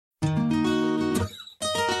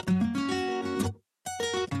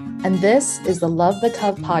And this is the Love the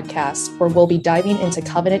Cov podcast, where we'll be diving into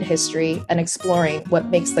covenant history and exploring what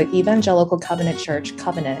makes the Evangelical Covenant Church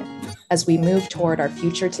covenant as we move toward our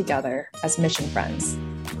future together as mission friends.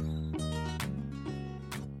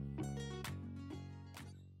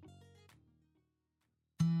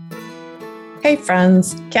 Hey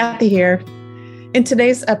friends, Kathy here. In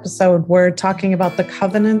today's episode, we're talking about the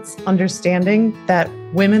covenant's understanding that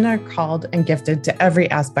women are called and gifted to every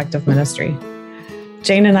aspect of ministry.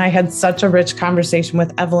 Jane and I had such a rich conversation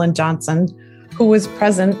with Evelyn Johnson, who was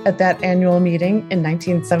present at that annual meeting in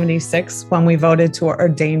 1976 when we voted to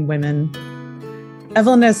ordain women.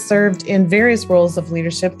 Evelyn has served in various roles of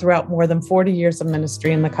leadership throughout more than 40 years of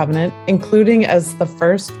ministry in the covenant, including as the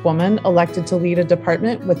first woman elected to lead a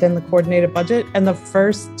department within the coordinated budget and the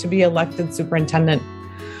first to be elected superintendent.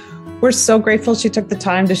 We're so grateful she took the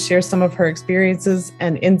time to share some of her experiences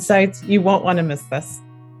and insights. You won't want to miss this.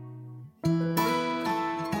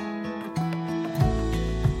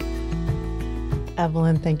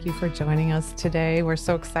 Evelyn, thank you for joining us today. We're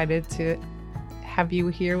so excited to have you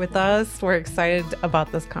here with us. We're excited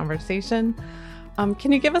about this conversation.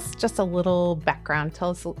 Can you give us just a little background?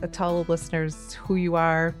 Tell listeners who you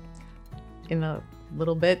are in a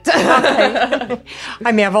little bit. Okay.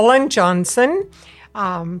 I'm Evelyn Johnson,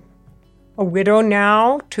 a widow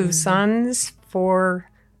now, two sons, 4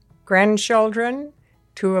 grandchildren,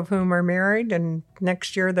 2 of whom are married, and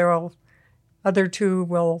next year the other 2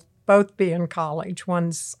 will both be in college.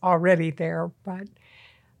 One's already there, but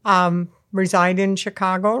reside in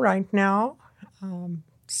Chicago right now.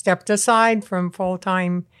 Stepped aside from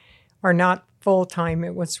full-time, or not full-time,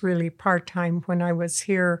 it was really part-time when I was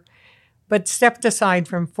here, but stepped aside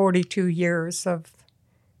from 42 years of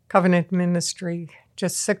covenant ministry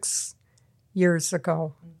just 6 years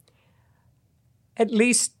ago, at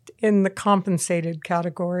least in the compensated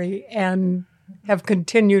category, and have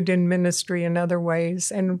continued in ministry in other ways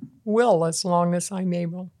and will as long as I'm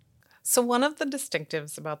able. So one of the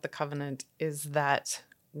distinctives about the covenant is that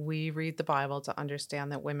we read the Bible to understand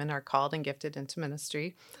that women are called and gifted into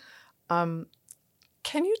ministry. Can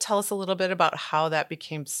you tell us a little bit about how that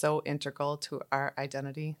became so integral to our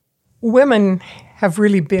identity? Women have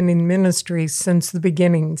really been in ministry since the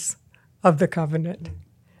beginnings of the covenant,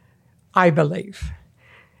 I believe.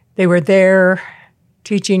 They were there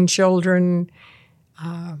teaching children,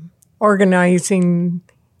 organizing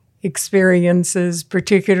experiences,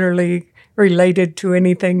 particularly related to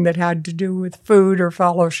anything that had to do with food or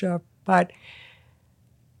fellowship. But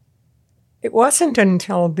it wasn't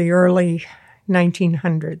until the early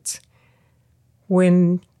 1900s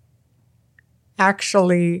when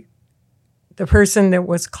actually the person that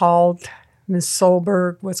was called, Ms.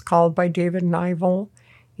 Solberg, was called by David Nivel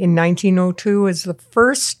in 1902 as the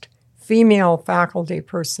first female faculty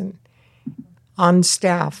person on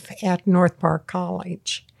staff at North Park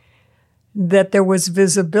College, that there was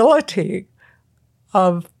visibility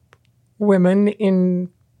of women in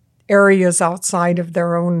areas outside of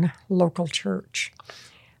their own local church.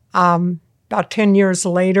 About 10 years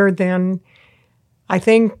later, then, I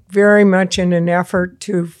think very much in an effort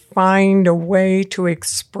to find a way to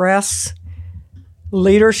express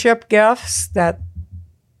leadership gifts that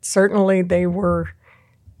certainly they were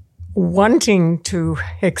wanting to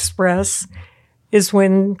express, is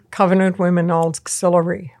when Covenant Women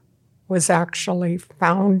Auxiliary was actually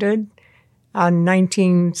founded in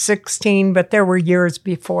 1916, but there were years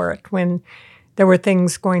before it when there were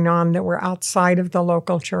things going on that were outside of the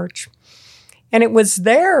local church. And it was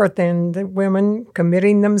there then that women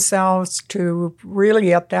committing themselves to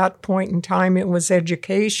really at that point in time, it was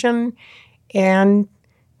education and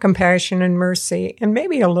compassion and mercy, and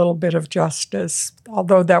maybe a little bit of justice,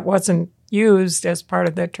 although that wasn't used as part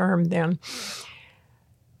of the term then.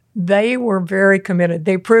 They were very committed.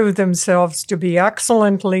 They proved themselves to be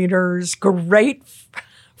excellent leaders, great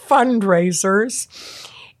fundraisers,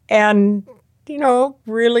 and,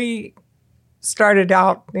 really started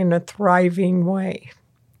out in a thriving way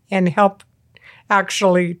and helped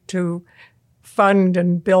actually to fund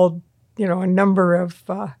and build, a number of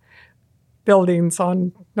buildings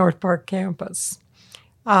on North Park campus.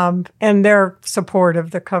 And their support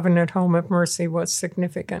of the Covenant Home of Mercy was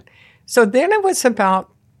significant. So then it was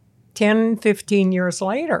about 10, 15 years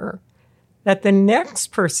later that the next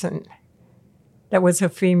person that was a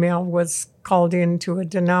female was called into a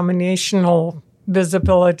denominational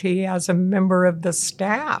visibility as a member of the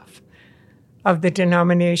staff of the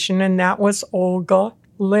denomination, and that was Olga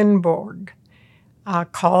Lindborg,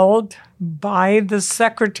 called by the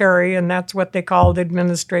secretary, and that's what they called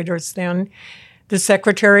administrators then, the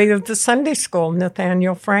secretary of the Sunday school,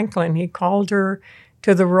 Nathaniel Franklin. He called her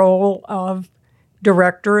to the role of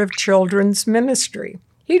director of children's ministry.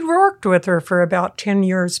 He'd worked with her for about 10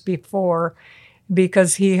 years before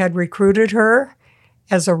because he had recruited her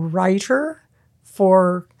as a writer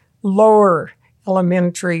for lower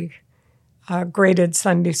elementary graded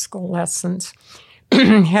Sunday school lessons.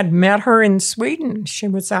 Had met her in Sweden. She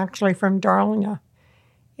was actually from Dalarna.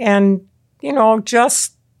 And,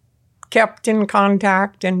 just kept in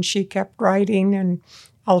contact, and she kept writing and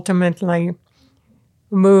ultimately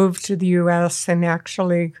moved to the U.S. and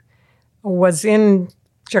actually was in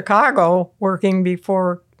Chicago working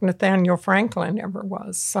before Nathaniel Franklin ever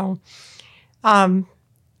was. So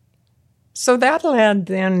that led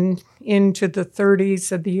then into the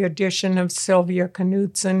 30s of the addition of Sylvia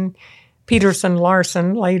Knudsen, Peterson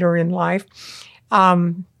Larson later in life,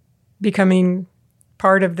 becoming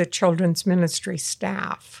part of the children's ministry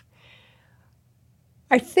staff.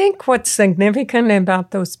 I think what's significant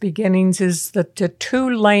about those beginnings is that the two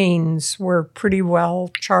lanes were pretty well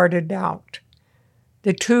charted out.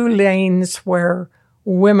 The two lanes where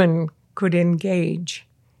women could engage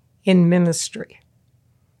in ministry.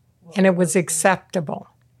 And it was acceptable.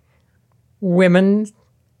 Women,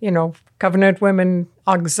 Covenant Women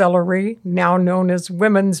Auxiliary, now known as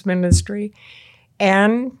Women's Ministry.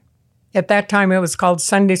 And at that time it was called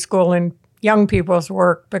Sunday School and Young People's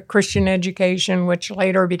Work, but Christian Education, which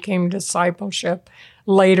later became Discipleship,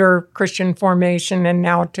 later Christian Formation, and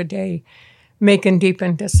now today, Make and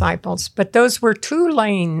Deepen Disciples. But those were two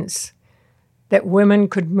lanes that women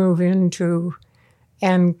could move into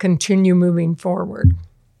and continue moving forward.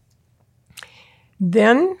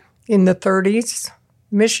 Then, in the 30s,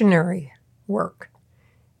 missionary work.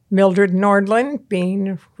 Mildred Nordland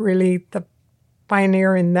being really the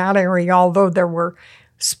pioneer in that area, although there were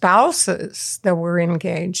spouses that were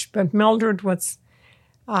engaged. But Mildred was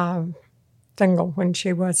single when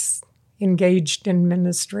she was engaged in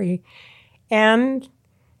ministry and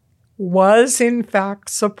was, in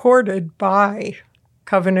fact, supported by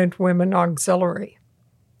Covenant Women Auxiliary.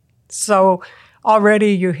 So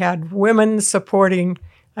already you had women supporting.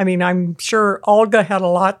 I'm sure Olga had a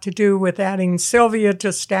lot to do with adding Sylvia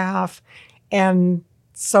to staff, and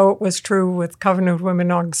so it was true with Covenant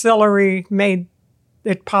Women Auxiliary, made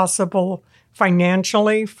it possible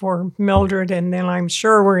financially for Mildred, and then I'm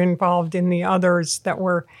sure were involved in the others that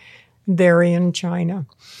were there in China.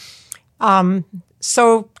 And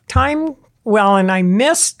I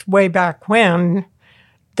missed way back when,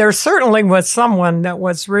 there certainly was someone that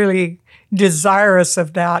was really desirous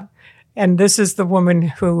of that, and this is the woman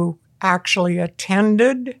who actually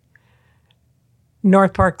attended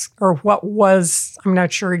North Park, or what was, I'm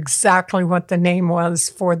not sure exactly what the name was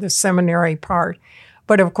for the seminary part,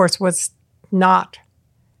 but of course was not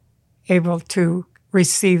able to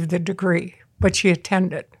receive the degree, but she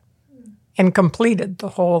attended and completed the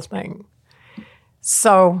whole thing.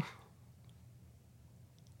 So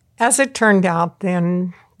as it turned out,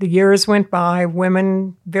 then the years went by,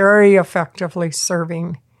 women very effectively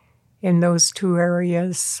serving in those two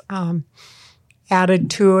areas. Added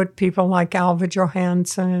to it people like Alva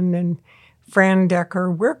Johansson and Fran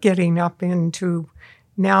Decker. We're getting up into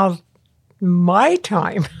now my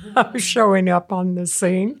time of showing up on the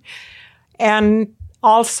scene. And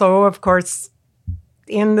also, of course,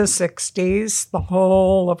 in the 60s, the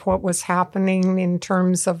whole of what was happening in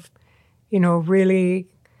terms of, really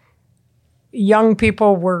young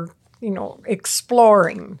people were,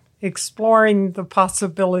 exploring the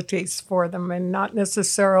possibilities for them and not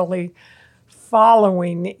necessarily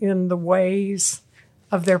following in the ways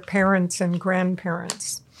of their parents and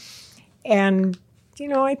grandparents. And,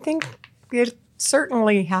 I think it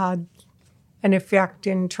certainly had an effect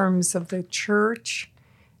in terms of the church,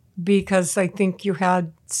 because I think you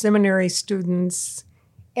had seminary students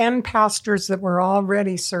and pastors that were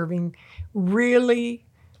already serving really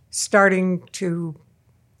starting to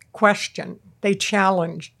question. They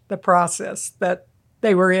challenged the process that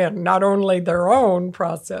they were in, not only their own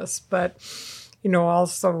process, but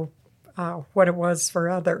also what it was for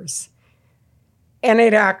others. And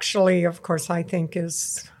it actually, of course, I think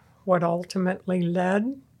is what ultimately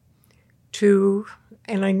led to,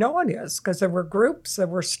 and I know it is, because there were groups that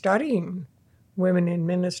were studying women in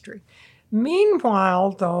ministry.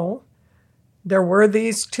 Meanwhile, though, there were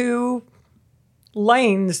these two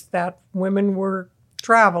lanes that women were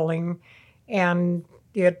traveling, and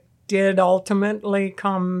it did ultimately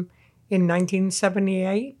come in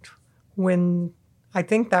 1978, when I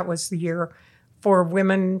think that was the year for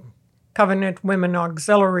women, Covenant Women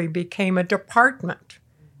Auxiliary became a department,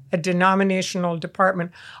 a denominational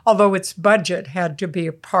department, although its budget had to be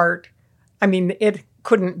a part. It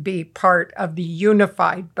couldn't be part of the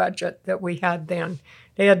unified budget that we had then.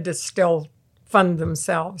 They had to still fund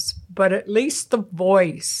themselves, but at least the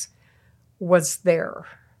voice was there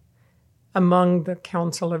among the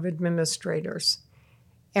Council of Administrators.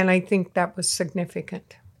 And I think that was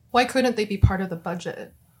significant. Why couldn't they be part of the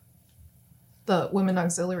budget? The Women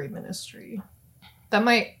Auxiliary Ministry. That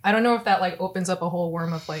might, I don't know if that like opens up a whole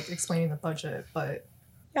worm of like explaining the budget, but.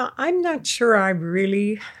 Yeah, I'm not sure I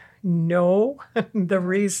really know the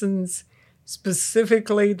reasons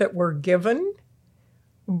specifically that were given,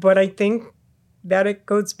 but I think that it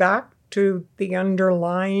goes back to the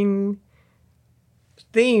underlying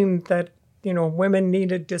theme that, you know, women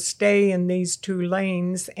needed to stay in these two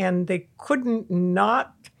lanes, and they couldn't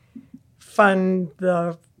not fund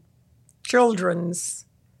the children's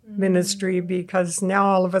ministry, because now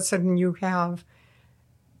all of a sudden you have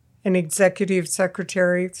an executive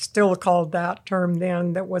secretary, still called that term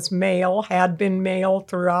then, that was male, had been male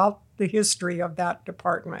throughout the history of that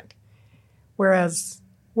department, whereas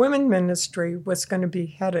women ministry was going to be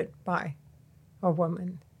headed by a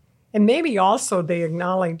woman. And maybe also they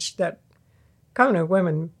acknowledged that Covenant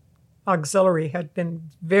Women Auxiliary had been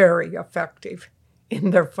very effective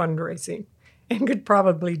in their fundraising and could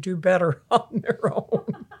probably do better on their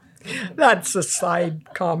own. That's a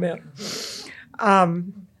side comment.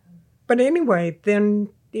 But anyway, then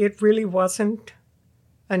it really wasn't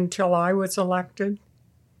until I was elected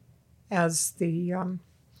as the,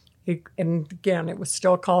 and again, it was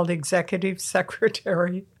still called Executive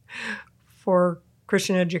Secretary for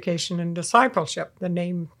Christian Education and Discipleship. The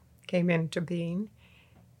name came into being.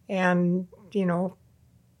 And, you know,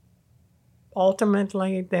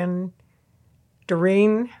 ultimately then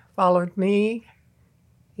Doreen followed me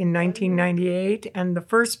in 1998, and the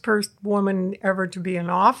first woman ever to be an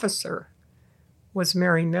officer was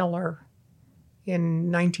Mary Miller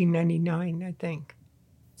in 1999, I think.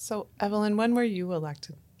 So, Evelyn, when were you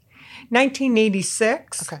elected?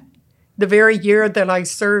 1986. Okay. The very year that I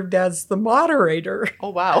served as the moderator. Oh,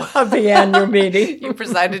 wow. Of the annual meeting. You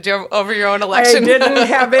presided over your own election. I didn't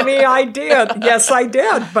have any idea. Yes, I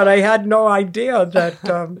did, but I had no idea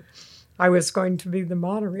that I was going to be the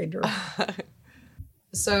moderator.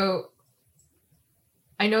 So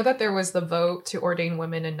I know that there was the vote to ordain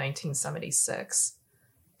women in 1976.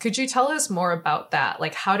 Could you tell us more about that?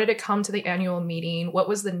 Like, how did it come to the annual meeting? What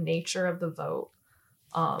was the nature of the vote?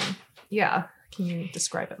 Can you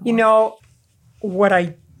describe it more? You know, what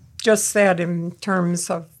I just said in terms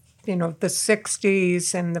of, you know, the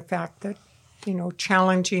 60s and the fact that, you know,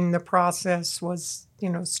 challenging the process was, you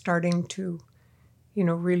know, starting to, you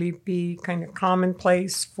know, really be kind of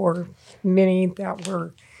commonplace for many that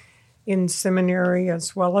were in seminary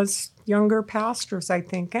as well as younger pastors, I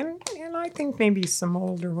think, and I think maybe some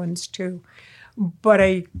older ones too. But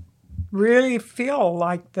I really feel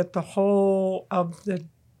like that the whole of the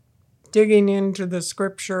digging into the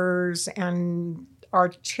scriptures and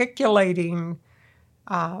articulating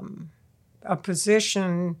a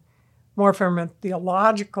position more from a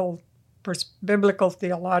theological, biblical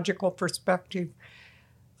theological perspective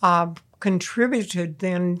contributed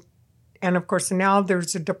then. And of course, now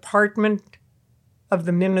there's a department of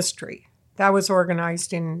the ministry. That was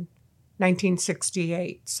organized in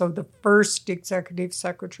 1968. So the first executive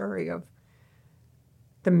secretary of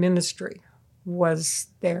the ministry was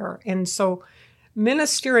there. And so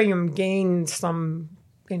ministerium gained some,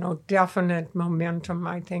 you know, definite momentum,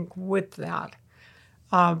 I think, with that.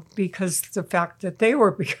 Because the fact that they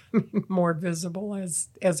were becoming more visible as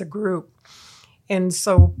a group. And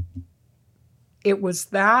so it was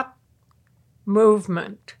that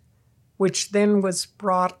movement which then was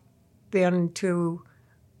brought then to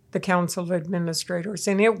the Council of Administrators.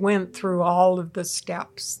 And it went through all of the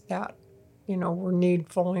steps that, you know, were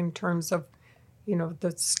needful in terms of, you know,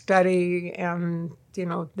 the study and, you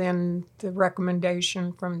know, then the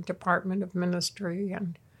recommendation from Department of Ministry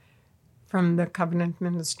and from the Covenant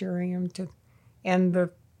Ministerium and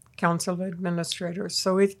the Council of Administrators.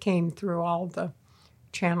 So it came through all the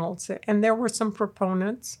channels. And there were some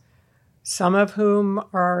proponents, some of whom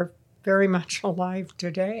are very much alive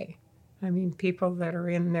today. I mean, people that are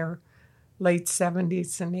in their late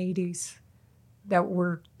 70s and 80s that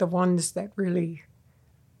were the ones that really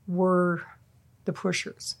were the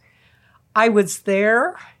pushers. I was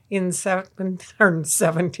there in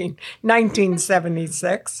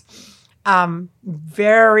 1976.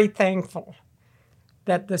 Very thankful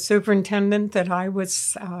that the superintendent that I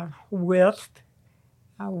was with,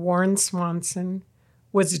 Warren Swanson,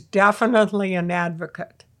 was definitely an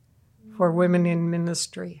advocate for women in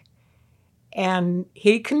ministry. And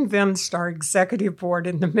he convinced our executive board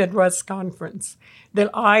in the Midwest Conference that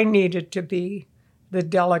I needed to be the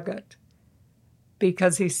delegate,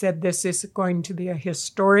 because he said this is going to be a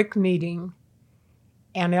historic meeting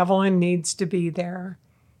and Evelyn needs to be there.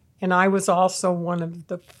 And I was also one of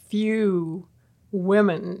the few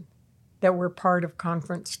women that were part of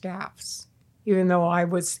conference staffs, even though I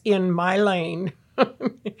was in my lane,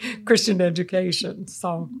 Christian education.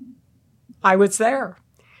 So I was there.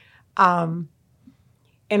 And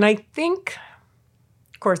I think,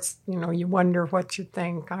 of course, you wonder what you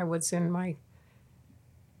think. I was in my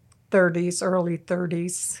 30s, early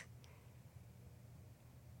 30s.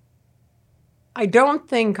 I don't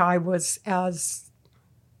think I was as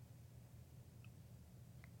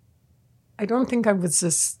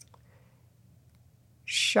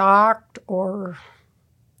shocked or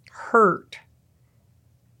hurt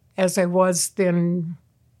as I was then,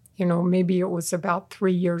 maybe it was about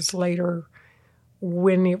 3 years later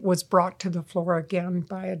when it was brought to the floor again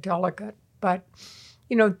by a delegate. But,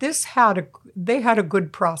 they had a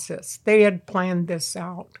good process. They had planned this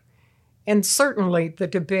out. And certainly the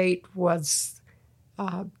debate was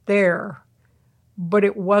there, but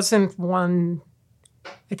it wasn't one.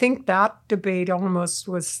 I think that debate almost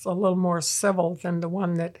was a little more civil than the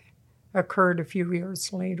one that occurred a few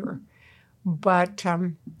years later. But,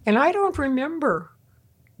 and I don't remember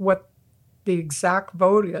what the exact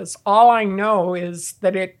vote is. All I know is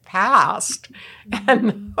that it passed.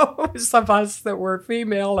 And those of us that were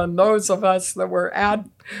female and those of us that were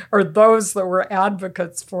those that were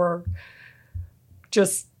advocates for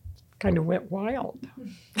just kind of went wild.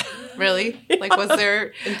 Really? Like, was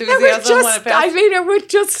there enthusiasm when it passed? It was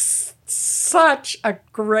just such a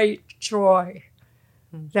great joy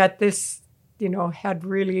that this, had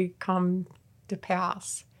really come to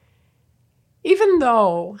pass. Even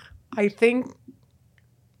though I think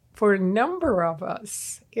for a number of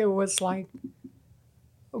us, it was like,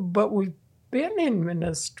 but we've been in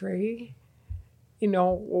ministry,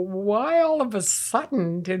 why all of a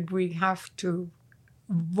sudden did we have to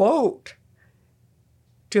vote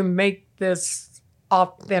to make this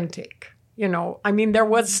authentic? There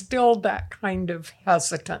was still that kind of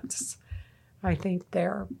hesitance, I think,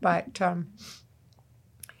 there. But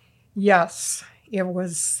yes, it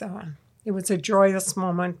was a joyous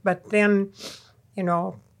moment. But then,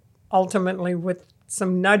 ultimately with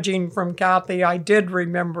some nudging from Kathy, I did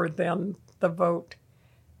remember then the vote,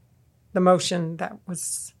 the motion that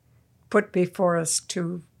was put before us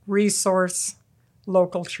to resource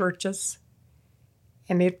local churches,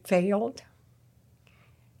 and it failed.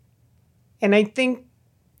 And I think,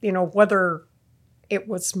 whether it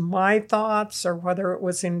was my thoughts or whether it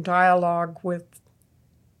was in dialogue with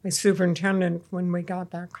my superintendent when we got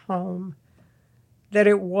back home, that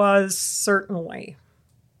it was certainly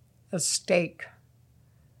a stake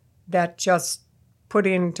that just put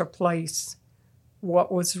into place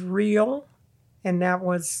what was real, and that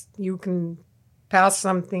was you can pass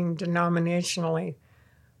something denominationally,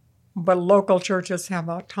 but local churches have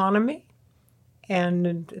autonomy,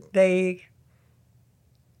 and they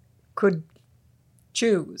could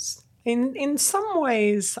choose. In some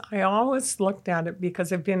ways, I always looked at it,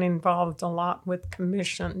 because I've been involved a lot with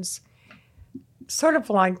commissions, sort of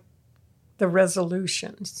like the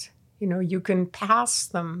resolutions. You can pass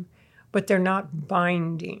them, but they're not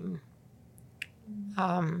binding.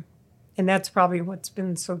 And that's probably what's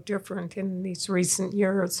been so different in these recent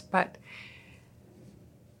years.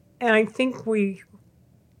 And I think we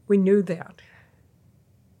knew that,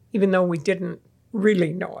 even though we didn't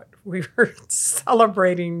really know it. We were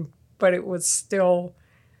celebrating, but it was still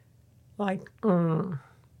like,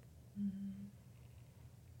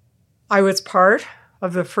 I was part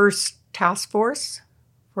of the first task force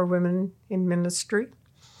for women in ministry.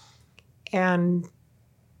 And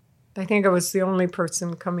I think I was the only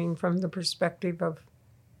person coming from the perspective of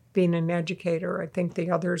being an educator. I think the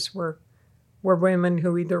others were women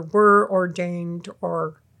who either were ordained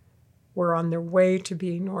or were on their way to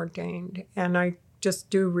being ordained. And I just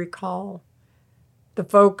do recall the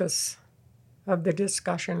focus of the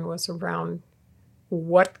discussion was around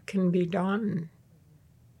what can be done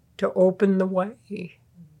to open the way.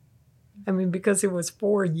 Because it was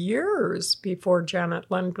 4 years before Janet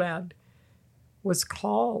Lundblad was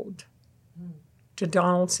called to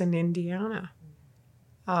Donaldson, Indiana.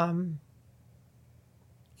 And,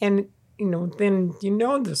 then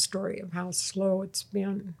the story of how slow it's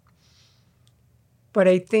been. But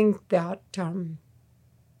I think that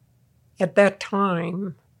at that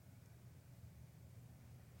time,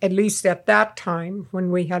 at least at that time,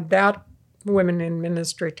 when we had that Women in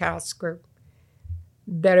Ministry task group,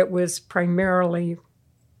 that it was primarily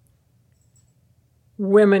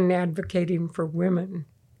women advocating for women.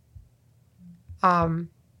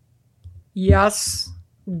 Yes,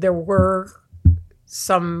 there were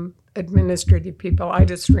some administrative people. I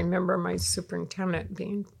just remember my superintendent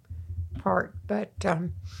being part, but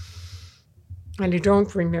and I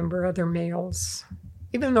don't remember other males,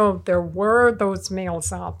 even though there were those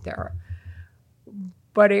males out there.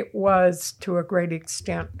 But it was, to a great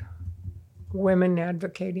extent, women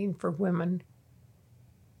advocating for women.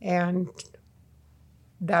 And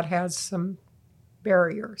that has some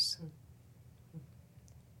barriers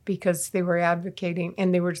because they were advocating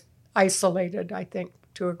and they were isolated, I think,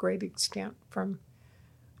 to a great extent from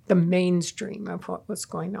the mainstream of what was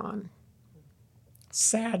going on.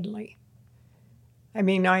 Sadly. I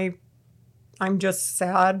mean, I'm just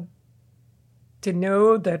sad to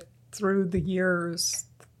know that through the years,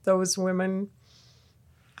 those women,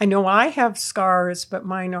 I know I have scars, but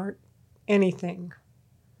mine aren't anything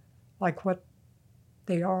like what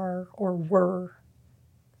they are or were,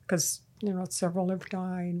 because, several have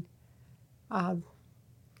died.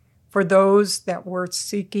 For those that were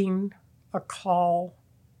seeking a call,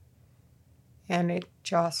 and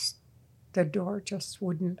the door just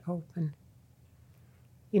wouldn't open.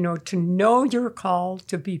 To know you're called,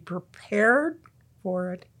 to be prepared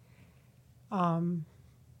for it,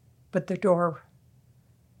 but the door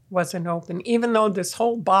wasn't open, even though this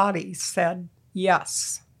whole body said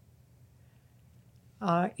yes.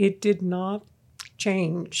 It did not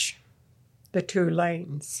change the 2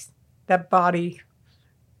 lanes. That body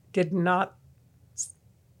did not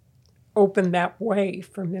open that way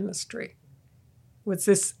for ministry. It was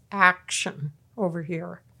this action over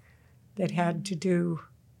here that had to do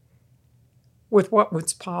with what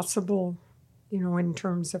was possible, in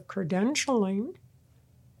terms of credentialing,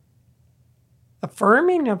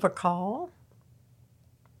 affirming of a call,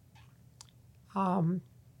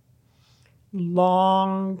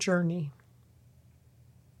 long journey.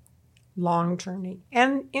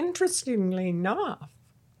 And interestingly enough,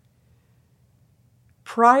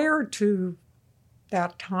 prior to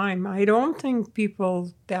that time, I don't think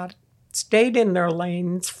people that stayed in their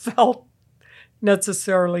lanes felt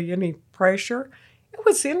necessarily any pressure. It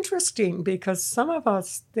was interesting because some of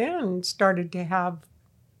us then started to have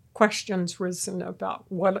questions risen about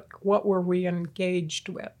what were we engaged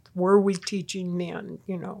with? Were we teaching men?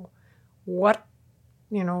 What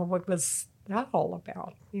was that all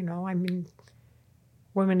about?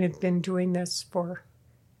 Women had been doing this for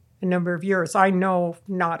a number of years. I know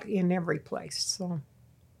not in every place,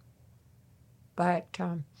 but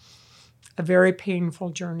a very painful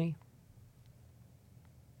journey.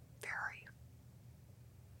 Very.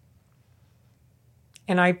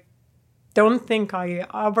 And I don't think I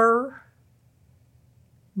ever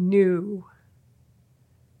knew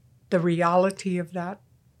the reality of that,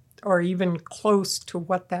 or even close to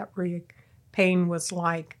what that pain was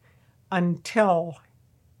like, until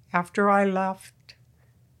after I left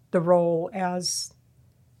the role as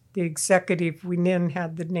the executive. We then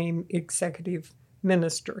had the name executive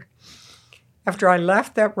minister. After I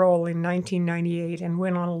left that role in 1998 and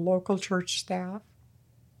went on a local church staff,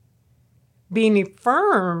 being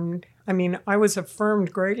affirmed, I was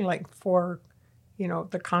affirmed greatly for,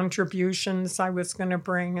 the contributions I was going to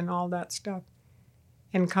bring and all that stuff,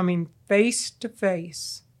 and coming face to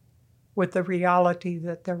face with the reality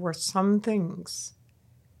that there were some things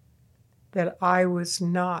that I was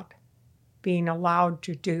not being allowed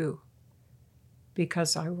to do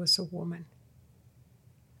because I was a woman.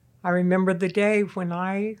 I remember the day when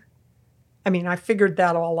I figured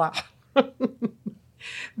that all out.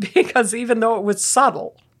 Because even though it was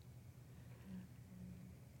subtle,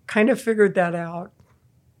 kind of figured that out.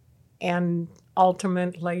 And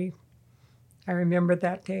ultimately, I remember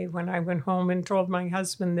that day when I went home and told my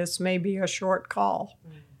husband, this may be a short call.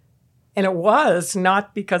 And it was,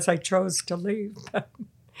 not because I chose to leave.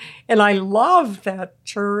 And I loved that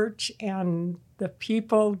church and the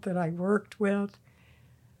people that I worked with.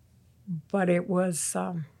 But it was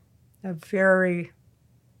a very,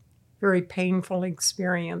 very painful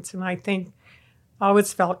experience. And I think I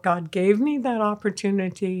always felt God gave me that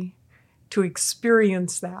opportunity to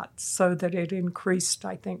experience that so that it increased,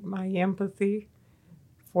 I think, my empathy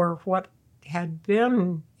for what had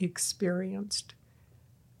been experienced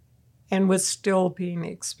and was still being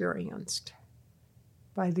experienced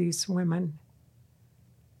by these women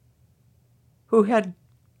who had,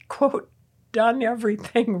 quote, done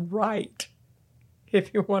everything right,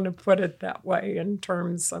 if you want to put it that way, in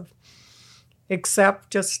terms of,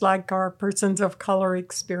 except just like our persons of color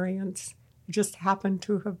experience, just happened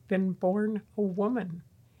to have been born a woman.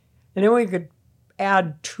 And then we could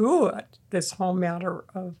add to it this whole matter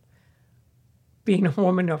of being a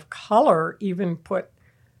woman of color, even put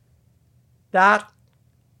that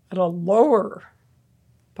at a lower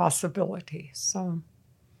possibility. So,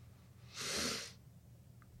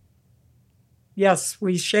 yes,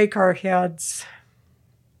 we shake our heads,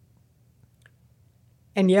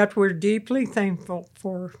 and yet we're deeply thankful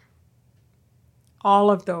for all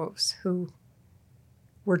of those who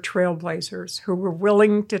were trailblazers, who were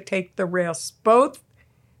willing to take the risks, both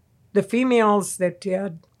the females that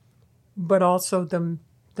did, but also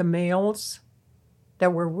the males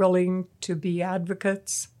that were willing to be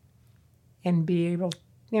advocates and be able,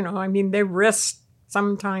 they risked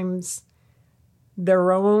sometimes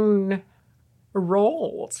their own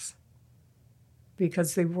roles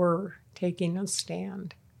because they were taking a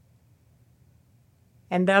stand.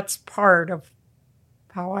 And that's part of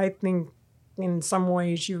how I think, in some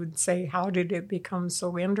ways, you would say, how did it become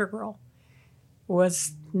so integral?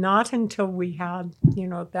 Was not until we had,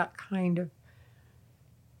 that kind of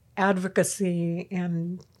advocacy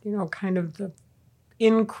and, kind of the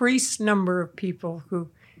increased number of people who,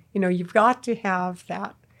 you've got to have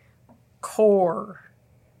that core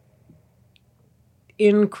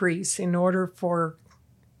increase in order for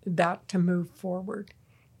that to move forward.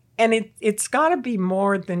 And it's got to be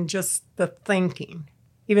more than just the thinking,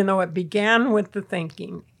 even though it began with the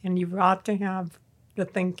thinking, and you've got to have the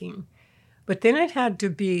thinking. But then it had to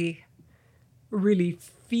be really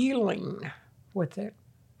feeling with it,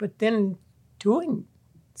 but then doing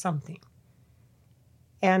something.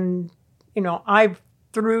 And, I've,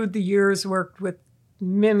 through the years, worked with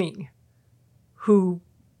many who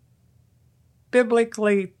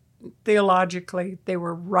biblically, theologically, they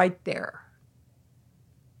were right there.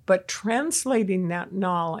 But translating that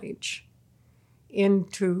knowledge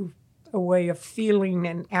into a way of feeling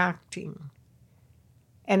and acting.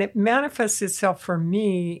 And it manifests itself for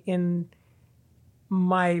me in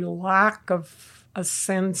my lack of a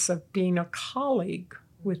sense of being a colleague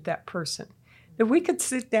with that person. That we could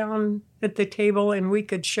sit down at the table and we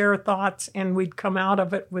could share thoughts and we'd come out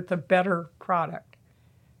of it with a better product.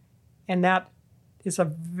 And that is a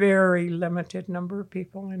very limited number of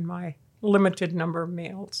people in my limited number of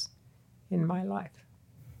males in my life.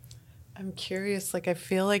 I'm curious, I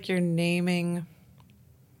feel like you're naming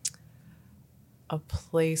a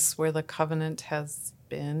place where the covenant has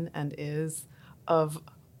been and is of,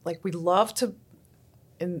 we love to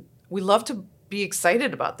be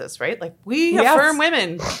excited about this, right? We affirm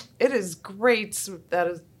women. It is great.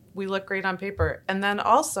 We look great on paper. And then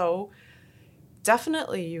also,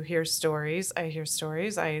 definitely you hear stories. I hear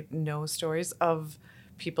stories. I know stories of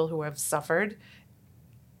people who have suffered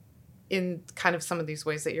in kind of some of these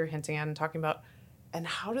ways that you're hinting at and talking about. And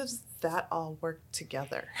how does that all work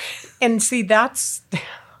together? And see, that's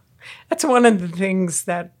one of the things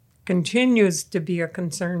that continues to be a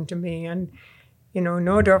concern to me. And,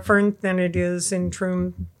 no different than it is in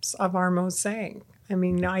terms of our mosaic.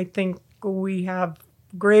 I think we have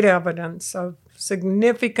great evidence of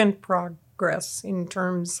significant progress in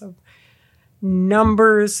terms of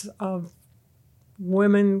numbers of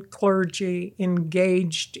women clergy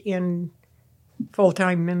engaged in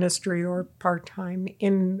full-time ministry or part-time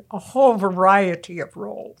in a whole variety of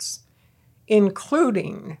roles,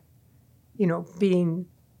 including, being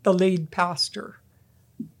the lead pastor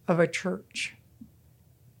of a church,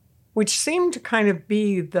 which seemed to kind of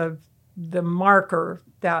be the marker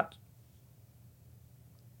that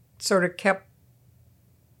sort of kept,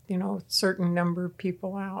 a certain number of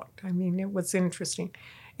people out. It was interesting.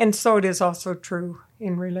 And so it is also true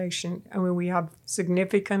in relation. We have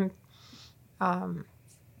significant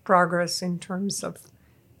progress in terms of,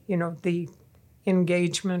 the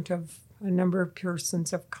engagement of a number of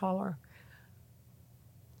persons of color.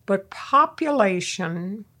 But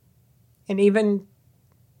population and even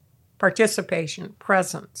participation,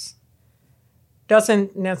 presence,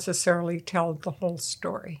 doesn't necessarily tell the whole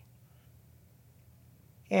story.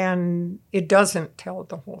 And it doesn't tell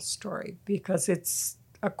the whole story because it's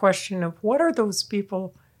a question of what are those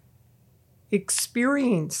people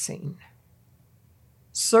experiencing,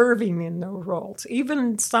 serving in those roles,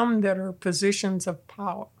 even some that are positions of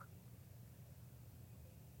power.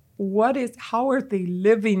 How are they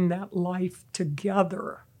living that life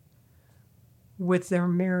together with their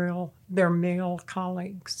male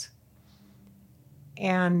colleagues?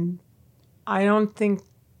 And I don't think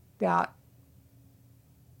that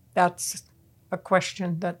that's a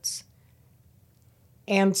question that's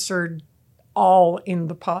answered all in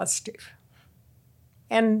the positive.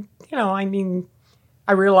 And,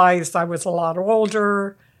 I realized I was a lot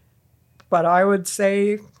older, but I would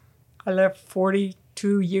say I left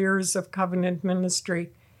 42 years of covenant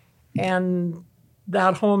ministry. And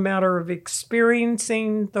that whole matter of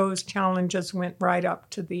experiencing those challenges went right up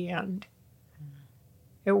to the end.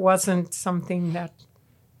 It wasn't something that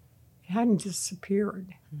hadn't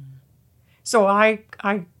disappeared. So I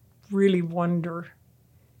really wonder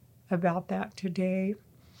about that today.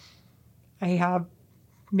 I have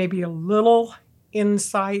maybe a little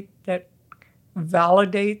insight that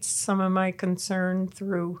validates some of my concern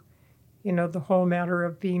through, the whole matter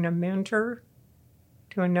of being a mentor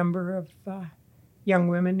to a number of young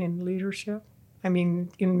women in leadership, in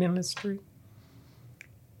ministry.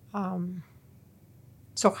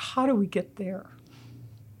 So how do we get there?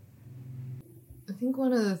 I think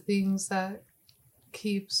one of the things that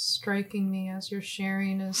keeps striking me as you're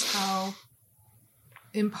sharing is how,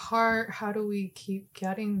 in part, how do we keep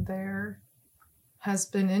getting there has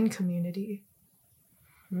been in community,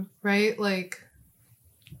 right? Like,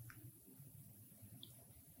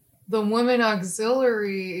 the women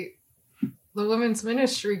auxiliary, the women's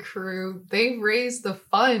ministry crew, they raised the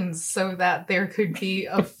funds so that there could be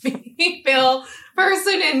a female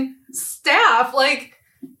person in staff. Like,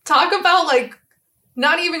 talk about, like,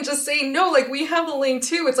 not even just saying no, like, we have a lane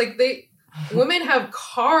too. It's like women have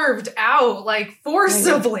carved out, like,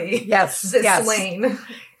 forcibly this lane.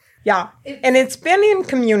 Yeah. And it's been in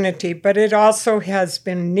community, but it also has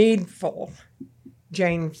been needful,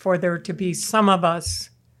 Jane, for there to be some of us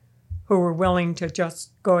who were willing to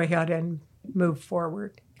just go ahead and move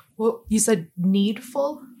forward. Well, you said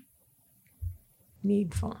needful?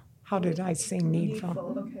 Needful. How did I say needful?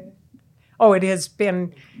 Needful, okay. Oh, it has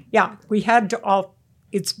been, we had to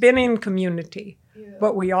it's been in community,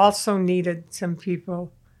 but we also needed some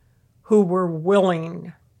people who were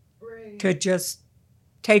willing to just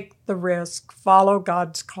take the risk, follow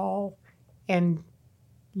God's call, and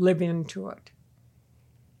live into it.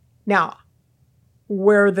 Now,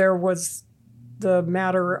 where there was the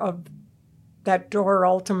matter of that door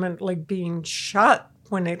ultimately being shut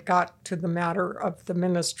when it got to the matter of the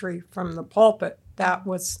ministry from the pulpit, that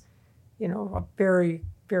was, a very,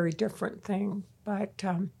 very different thing. But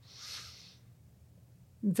does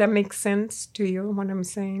that make sense to you, what I'm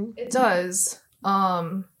saying? It does.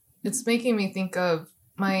 It's making me think of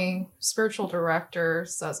my spiritual director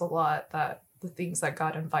says a lot that the things that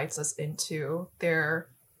God invites us into, they're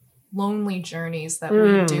lonely journeys that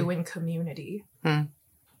we do in community.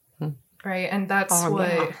 Right? And that's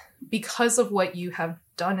because of what you have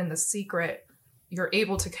done in the secret, you're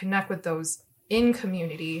able to connect with those in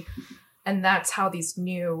community. And that's how these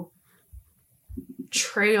new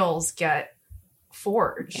trails get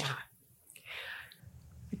forged. Yeah.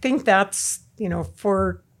 I think that's,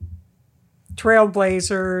 for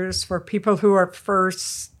trailblazers, for people who are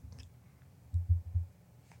first,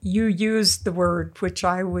 you use the word which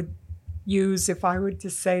I would use if I were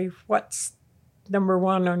to say what's number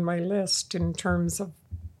one on my list in terms of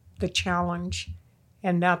the challenge,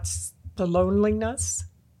 and that's the loneliness.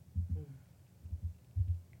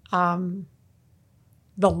 The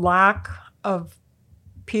lack of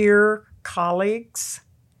peer colleagues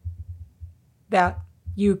that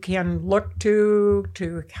you can look to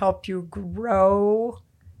help you grow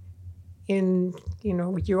in,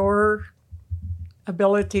 your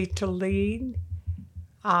ability to lead.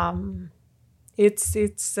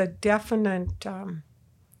 It's a definite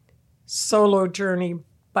solo journey,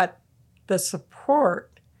 but the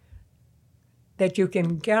support that you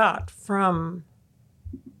can get from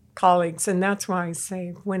colleagues, and that's why I say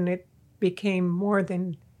when it became more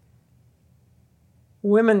than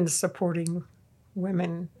women supporting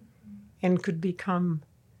women and could become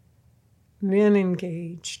men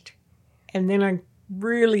engaged. And then I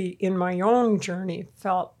really, in my own journey,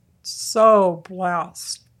 felt so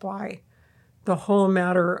blessed by the whole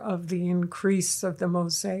matter of the increase of the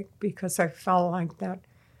mosaic, because I felt like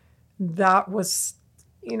that was,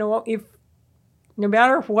 if no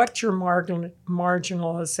matter what your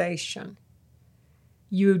marginalization,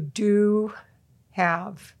 you do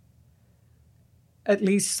have at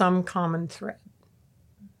least some common thread.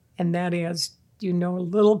 And that is, a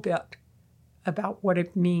little bit about what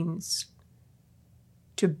it means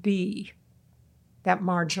to be that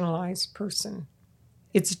marginalized person.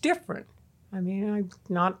 It's different. I'm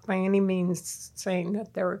not by any means saying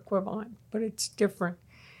that they're equivalent, but it's different.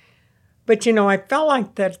 But, I felt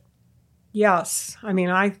like that, yes.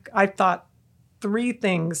 I thought three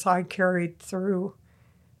things I carried through.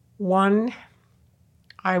 One,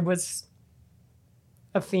 I was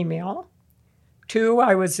a female. Two,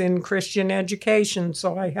 I was in Christian education,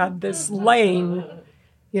 so I had this lane,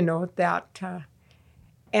 that.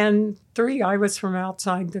 And three, I was from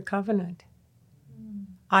outside the covenant.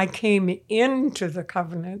 I came into the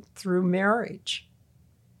covenant through marriage.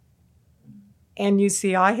 And you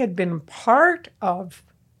see, I had been part of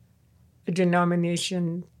a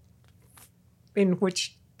denomination in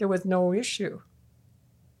which there was no issue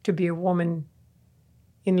to be a woman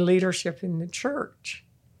in leadership in the church.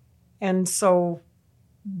 And so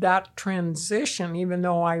that transition, even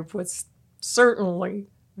though I was certainly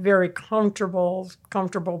very comfortable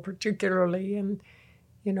particularly in,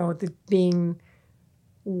 being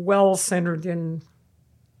well-centered in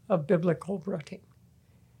a biblical routine.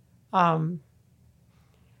 But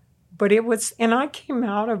it was, and I came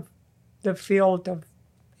out of the field of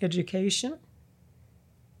education,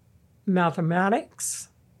 mathematics,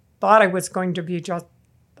 thought I was going to be just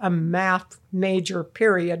a math major,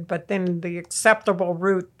 period, but then the acceptable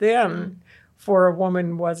route then for a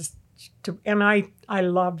woman was to, and I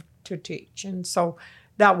loved to teach, and so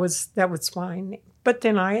that was fine. But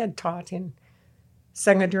then I had taught in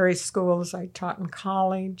secondary schools, I taught in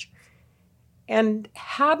college, and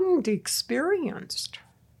hadn't experienced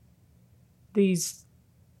these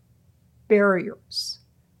barriers.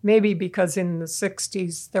 Maybe because in the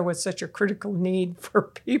 60s there was such a critical need for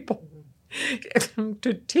people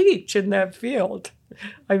to teach in that field.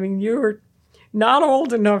 I mean, you're not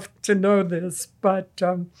old enough to know this, but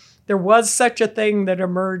there was such a thing that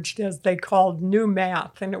emerged as they called new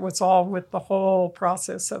math, and it was all with the whole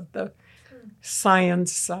process of the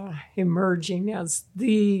science emerging as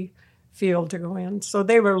the field to go in. So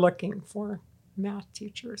they were looking for math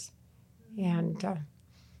teachers. And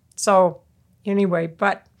so anyway,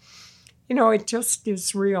 but, it just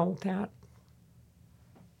is real that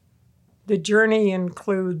the journey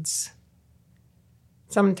includes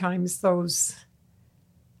sometimes those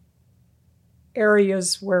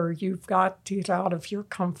areas where you've got to get out of your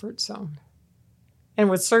comfort zone. And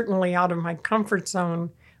was certainly out of my comfort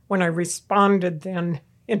zone when I responded then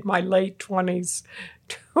in my late 20s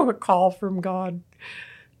to a call from God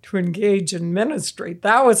to engage in ministry.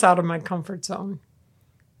 That was out of my comfort zone.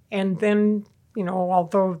 And then,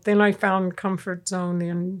 although then I found comfort zone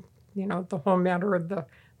in, the whole matter of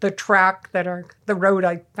the track the road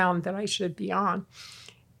I found that I should be on,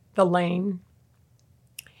 the lane.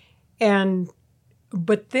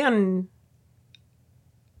 But then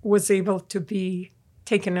was able to be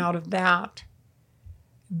taken out of that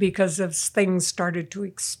because as things started to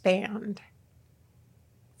expand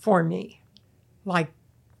for me. Like,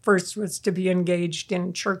 first was to be engaged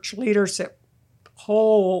in church leadership,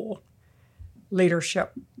 whole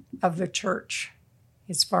leadership of the church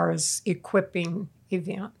as far as equipping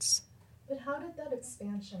events. But how did that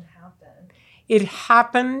expansion happen? It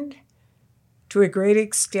happened to a great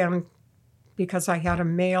extent because I had a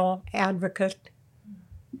male advocate,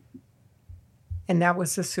 and that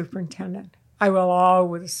was the superintendent. I will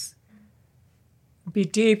always be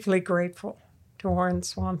deeply grateful to Warren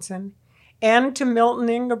Swanson and to Milton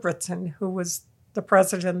Ingebrigtsen, who was the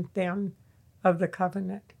president then of the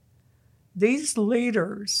Covenant. These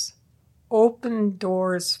leaders opened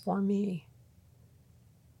doors for me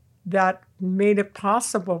that made it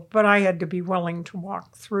possible, but I had to be willing to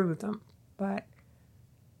walk through them. But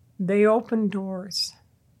they opened doors.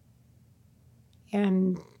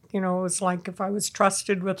 And, it was like if I was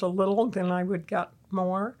trusted with a little, then I would get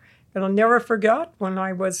more. But I'll never forget when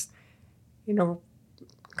I was,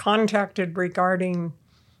 contacted regarding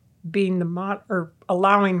being or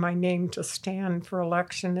allowing my name to stand for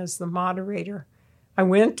election as the moderator. I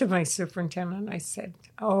went to my superintendent. I said,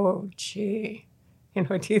 "Oh, gee,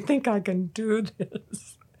 do you think I can do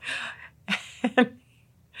this?" And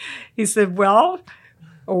he said, "Well,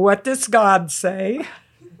 what does God say?"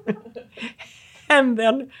 And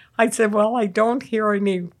then I said, "Well, I don't hear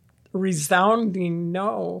any resounding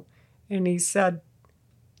no." And he said,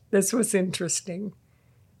 this was interesting.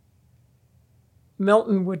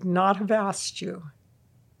 Milton would not have asked you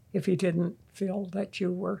if he didn't feel that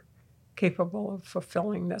you were capable of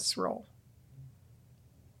fulfilling this role.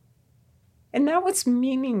 And that was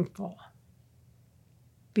meaningful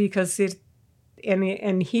because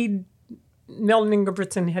Milton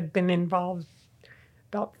Ingebrigtsen had been involved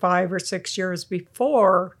about 5 or 6 years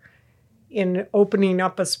before in opening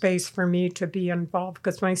up a space for me to be involved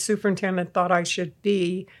because my superintendent thought I should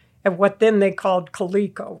be at what then they called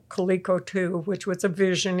Coleco 2, which was a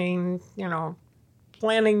visioning,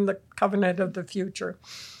 planning the covenant of the future.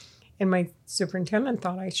 And my superintendent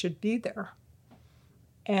thought I should be there.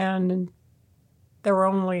 And there were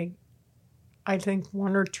only, I think,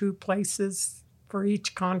 1 or 2 places for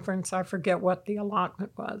each conference. I forget what the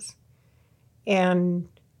allotment was. And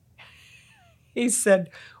he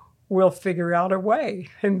said, "We'll figure out a way."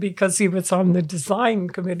 And because he was on the design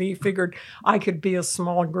committee, he figured I could be a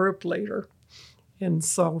small group leader. And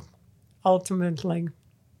so ultimately,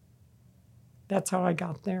 that's how I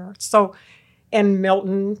got there. So, and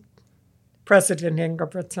Milton, President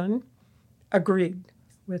Ingebrigtsen, agreed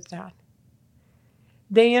with that.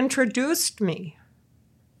 they introduced me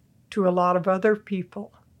to a lot of other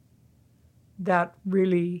people that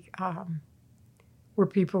really were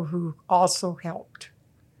people who also helped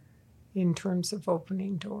in terms of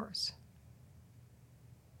opening doors.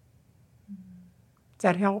 Does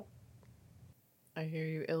that help? I hear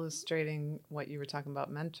you illustrating what you were talking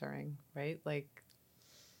about mentoring, right? Like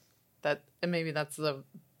that, and maybe that's the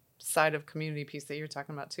side of community piece that you're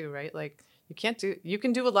talking about too, right? Like you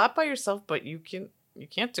can do a lot by yourself, but you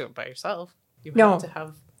can't do it by yourself. You have to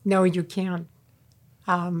have. No, you can't.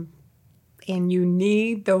 And you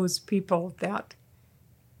need those people that,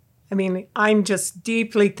 I'm just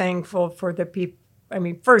deeply thankful for the people.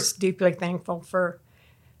 First, deeply thankful for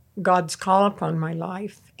God's call upon my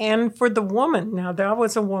life and for the woman. Now, that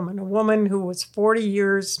was a woman who was 40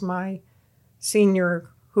 years my senior,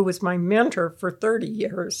 who was my mentor for 30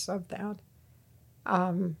 years of that,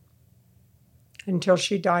 until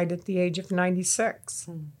she died at the age of 96.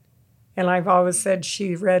 And I've always said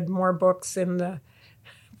she read more books in the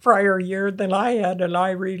prior year than I had, and I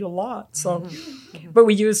read a lot. So, but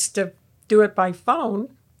we used to do it by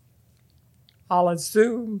phone, a la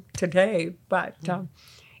Zoom today. But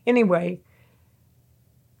anyway,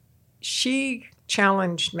 she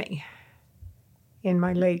challenged me in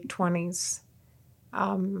my late 20s.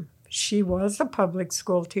 She was a public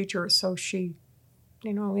school teacher, so she,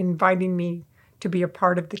 inviting me to be a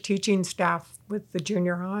part of the teaching staff with the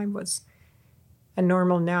junior high was a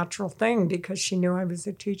normal, natural thing because she knew I was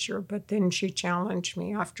a teacher. But then she challenged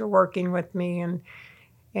me after working with me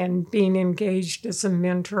and being engaged as a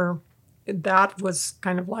mentor. That was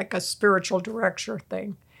kind of like a spiritual director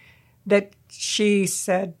thing. That she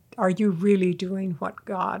said, "Are you really doing what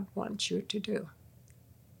God wants you to do?"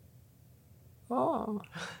 Oh,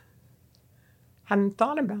 hadn't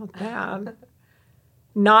thought about that.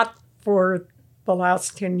 Not for the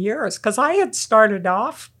last 10 years, because I had started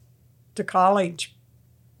off to college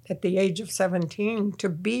at the age of 17 to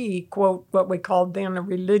be, quote, what we called then a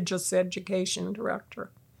religious education director.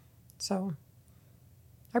 So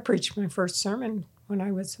I preached my first sermon when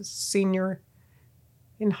I was a senior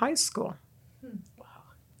in high school. Wow.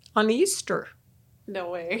 On Easter. No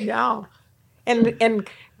way. Yeah. And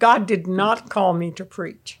God did not call me to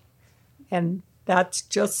preach. And that's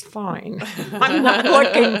just fine. I'm not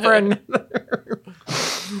looking for another.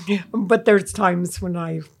 But there's times when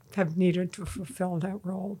I have needed to fulfill that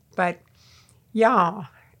role. But yeah,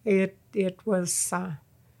 it was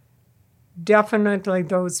definitely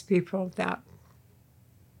those people that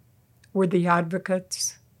were the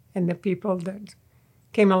advocates and the people that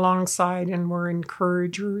came alongside and were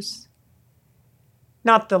encouragers,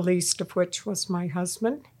 not the least of which was my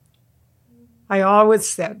husband. I always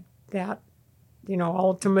said that,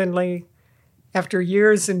 ultimately, after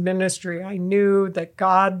years in ministry, I knew that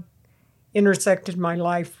God intersected my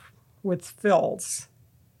life with Phil's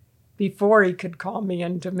before he could call me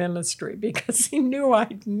into ministry because he knew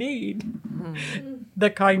I'd need the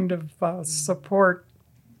kind of support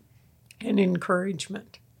and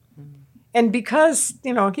encouragement. And because,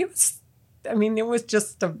 he was, it was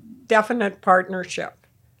just a definite partnership.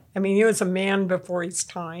 He was a man before his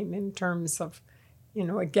time in terms of,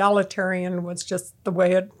 egalitarian was just the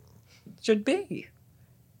way it should be.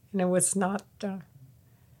 And it was not, I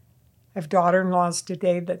have daughter-in-laws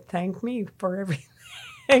today that thank me for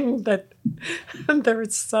everything that their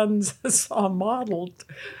sons saw modeled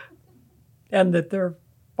and that their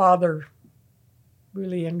father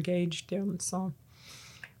really engaged in. So,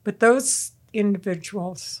 but those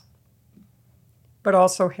individuals, but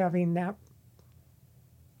also having that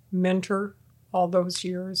mentor all those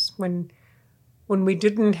years when we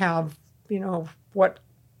didn't have, what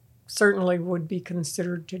certainly would be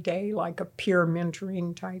considered today like a peer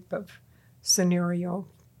mentoring type of scenario.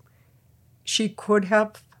 She could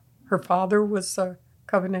have, her father was a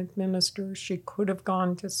covenant minister. She could have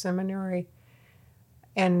gone to seminary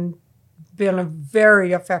and been a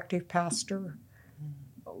very effective pastor,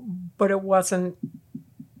 but it wasn't,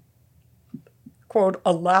 quote,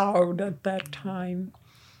 allowed at that time.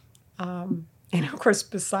 And of course,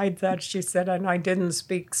 besides that, she said, and I didn't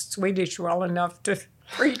speak Swedish well enough to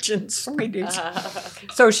preach in Swedish.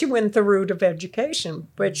 So she went the route of education,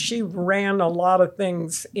 but she ran a lot of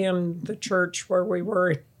things in the church where we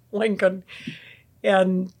were in Lincoln.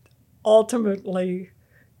 And ultimately,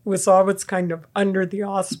 it was always kind of under the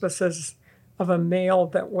auspices of a male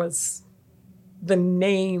that was the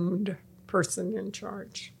named person in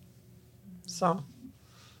charge. So,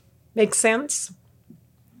 makes sense?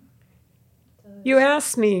 You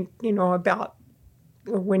asked me, about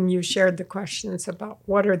when you shared the questions about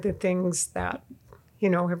what are the things that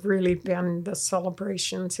have really been the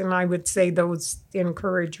celebrations. And I would say those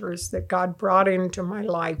encouragers that God brought into my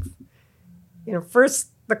life.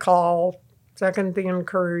 First the call, second the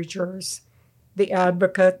encouragers, the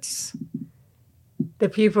advocates, the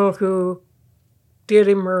people who did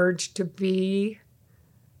emerge to be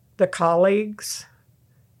the colleagues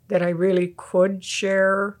that I really could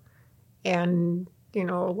share and,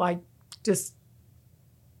 just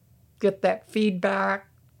get that feedback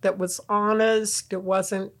that was honest. It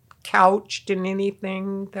wasn't couched in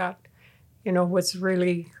anything that, was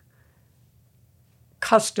really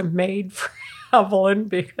custom made for Evelyn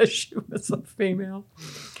because she was a female.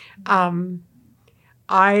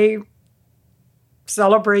 I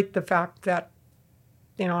celebrate the fact that,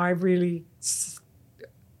 I really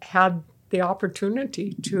had the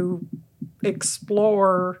opportunity to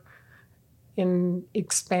explore in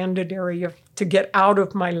expanded area, to get out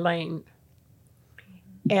of my lane.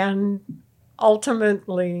 And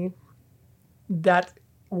ultimately, that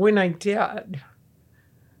when I did,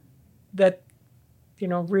 that,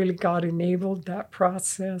 really God enabled that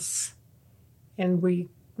process, and we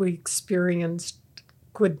experienced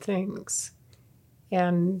good things.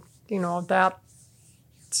 And, that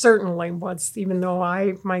certainly was, even though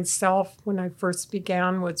I myself, when I first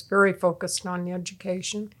began, was very focused on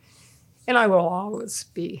education, and I will always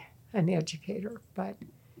be an educator, but,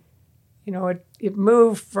 it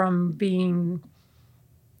moved from being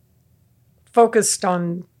focused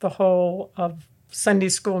on the whole of Sunday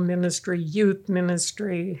school ministry, youth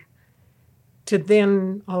ministry, to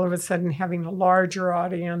then all of a sudden having a larger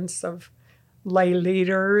audience of lay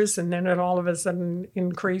leaders, and then it all of a sudden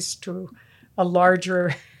increased to a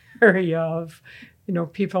larger area of,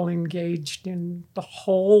 people engaged in the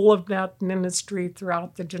whole of that ministry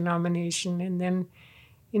throughout the denomination. And then,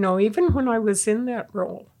 even when I was in that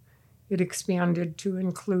role, it expanded to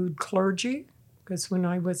include clergy, because when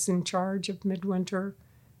I was in charge of Midwinter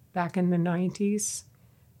back in the 90s,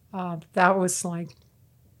 that was like,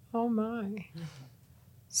 oh my.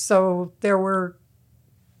 So there were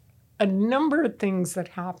a number of things that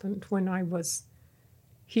happened when I was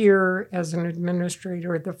here as an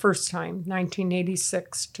administrator the first time,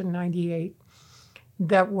 1986 to 98,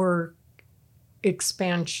 that were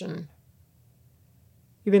expansion.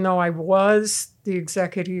 Even though I was the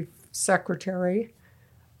executive secretary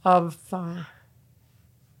of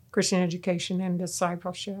Christian education and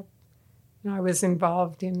discipleship, and I was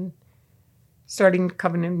involved in starting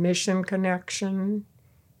Covenant Mission Connection.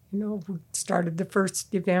 We started the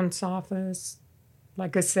first events office.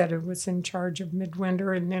 Like I said, it was in charge of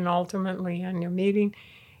Midwinter, and then ultimately annual meeting.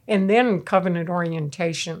 And then covenant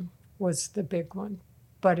orientation was the big one.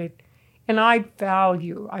 And I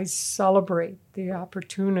celebrate the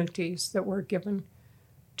opportunities that were given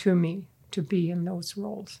to me to be in those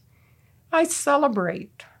roles. I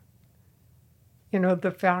celebrate,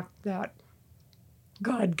 the fact that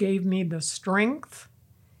God gave me the strength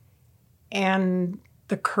and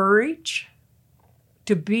the courage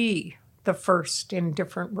to be the first in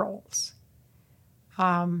different roles.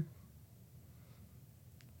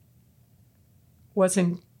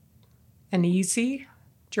 Wasn't an easy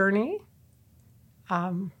journey.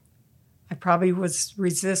 I probably was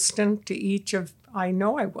resistant to each of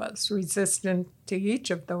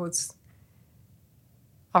those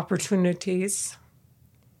opportunities.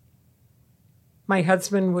 My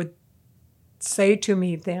husband would say to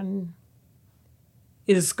me then,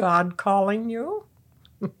 "Is God calling you?"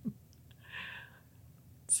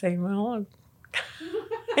 Say, well,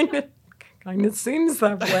 it kind of seems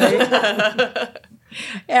that way.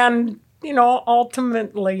 And,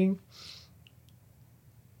 ultimately,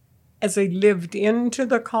 as I lived into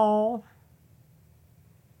the call,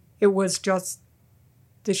 it was just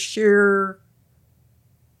the sheer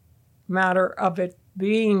matter of it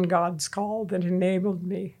being God's call that enabled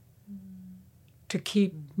me to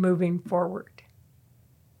keep moving forward.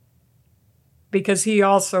 Because he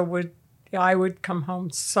also I would come home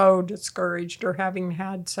so discouraged, or having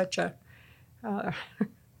had such a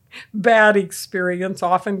bad experience,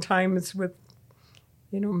 oftentimes with,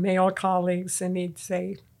 male colleagues, and he'd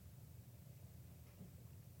say,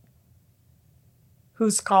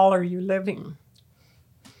 "Whose call are you living?"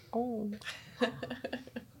 Oh.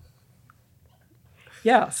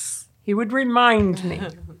 Yes, he would remind me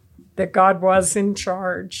that God was in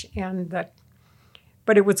charge,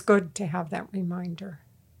 but it was good to have that reminder.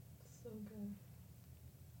 So good.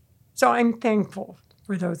 So I'm thankful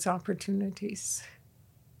for those opportunities,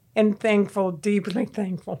 and deeply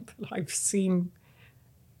thankful that I've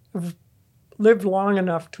lived long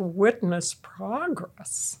enough to witness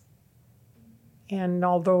progress. And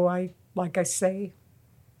although I, like I say,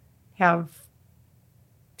 have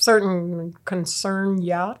certain concern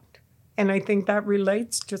yet. And I think that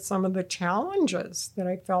relates to some of the challenges that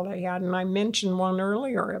I felt I had. And I mentioned one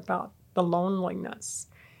earlier about the loneliness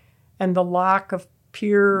and the lack of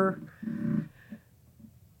peer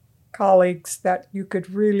colleagues that you could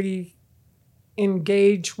really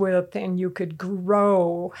engage with and you could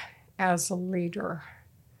grow as a leader.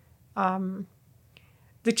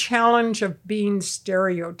 The challenge of being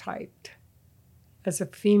stereotyped as a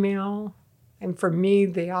female, and for me,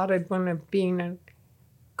 the added one of being a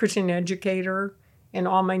Christian educator and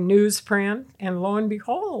all my newsprint, and lo and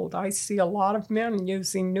behold, I see a lot of men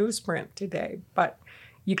using newsprint today, but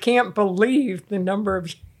you can't believe the number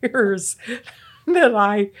of years that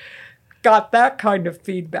I got that kind of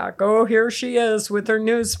feedback. Oh, here she is with her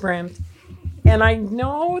newsprint. And I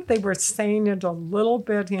know they were saying it a little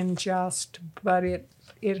bit in jest, but it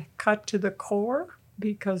cut to the core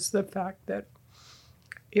because the fact that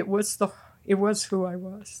it was who I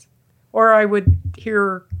was. Or I would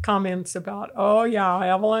hear comments about, oh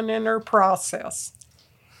yeah, Evelyn and her process.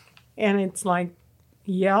 And it's like,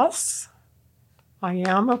 yes, I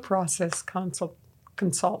am a process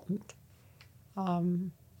consultant.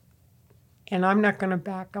 And I'm not going to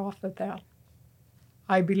back off of that.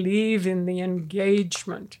 I believe in the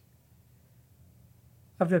engagement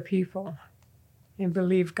of the people and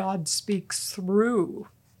believe God speaks through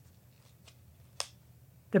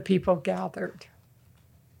the people gathered.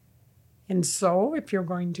 And so if you're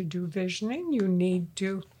going to do visioning, you need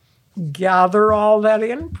to gather all that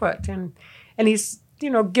input. And he's,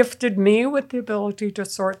 gifted me with the ability to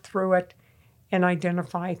sort through it and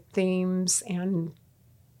identify themes. And,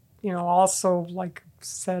 also, like I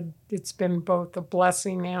said, it's been both a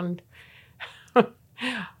blessing and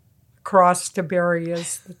cross to bear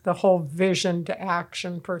as the whole vision to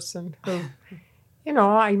action person who,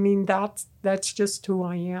 that's just who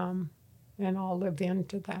I am. And I'll live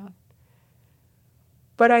into that.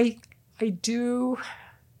 But I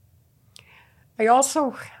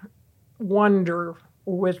also wonder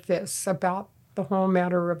with this about the whole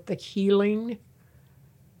matter of the healing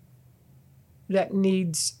that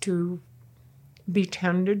needs to be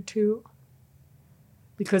tended to.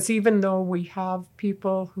 Because even though we have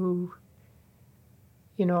people who,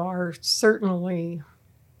 are certainly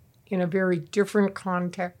in a very different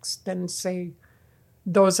context than, say,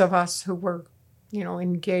 those of us who were,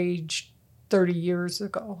 engaged 30 years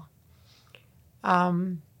ago.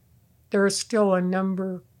 There are still a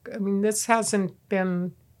number, this hasn't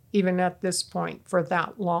been even at this point for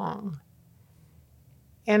that long.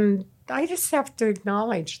 And I just have to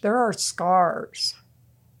acknowledge there are scars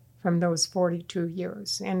from those 42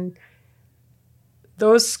 years. And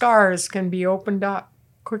those scars can be opened up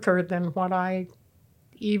quicker than what I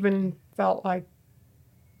even felt like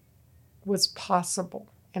was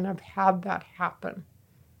possible. And I've had that happen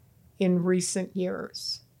in recent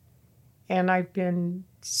years. And I've been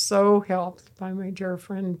so helped by my dear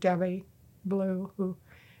friend Debbie Blue, who,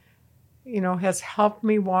 has helped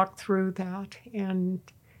me walk through that and,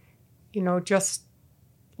 just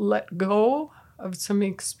let go of some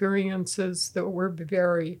experiences that were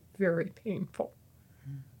very, very painful.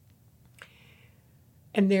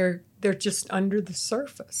 And they're just under the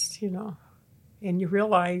surface, and you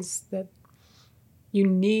realize that you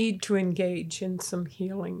need to engage in some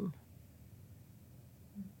healing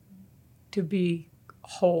to be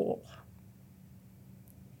whole.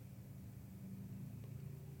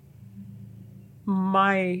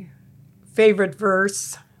 My favorite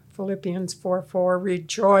verse, Philippians 4:4,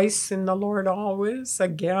 rejoice in the Lord always.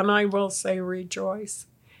 Again, I will say rejoice.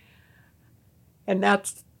 And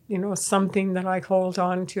that's, something that I hold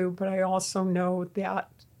on to, but I also know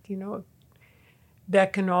that,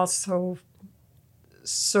 that can also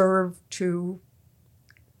serve to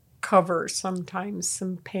cover sometimes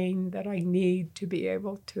some pain that I need to be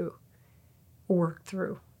able to work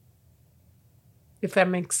through, if that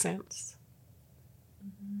makes sense.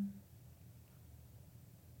 Mm-hmm.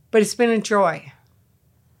 But it's been a joy.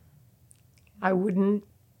 I wouldn't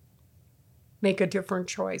make a different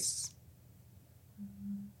choice.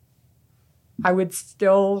 Mm-hmm. I would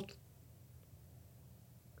still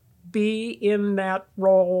be in that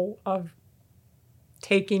role of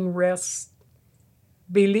taking risks,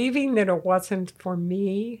 believing that it wasn't for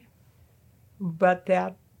me, but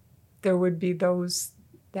that there would be those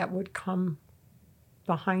that would come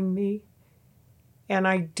behind me. And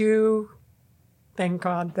I do thank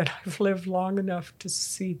God that I've lived long enough to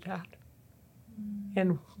see that.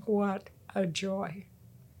 And what a joy.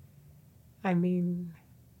 I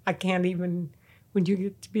can't even, when you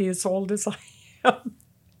get to be as old as I am,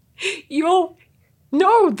 you'll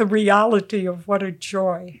know the reality of what a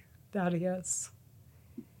joy that is.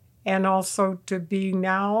 and also to be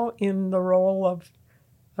now in the role of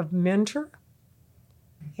mentor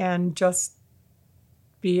and just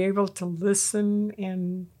be able to listen.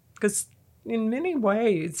 And because in many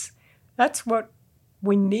ways, that's what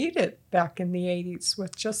we needed back in the 80s, was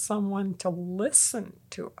just someone to listen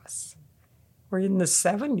to us. Or in the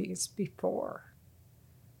 70s before.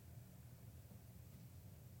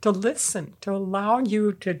 To listen, to allow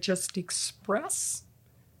you to just express.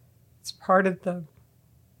 It's part of the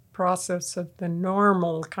process of the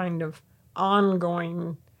normal kind of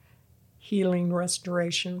ongoing healing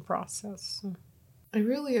restoration process. I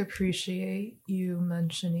really appreciate you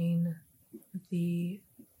mentioning the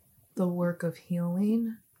work of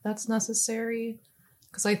healing that's necessary,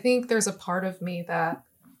 because I think there's a part of me that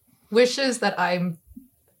wishes that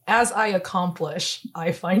as I accomplish,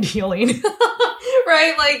 I find healing,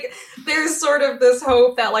 right? Like there's sort of this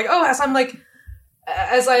hope that like, oh,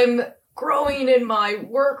 as I'm growing in my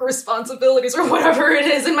work responsibilities or whatever it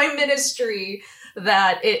is in my ministry,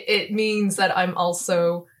 that it means that I'm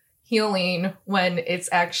also healing, when it's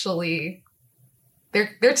actually,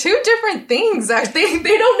 they're two different things. They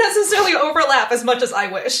don't necessarily overlap as much as I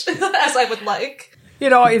wish, as I would like. You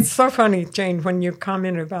know, it's so funny, Jane, when you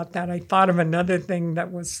commented about that, I thought of another thing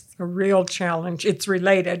that was a real challenge. It's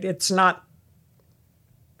related. It's not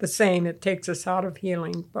the same. It takes us out of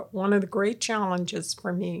healing. But one of the great challenges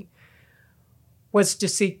for me was to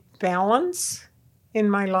seek balance in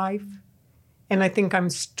my life. And I think I'm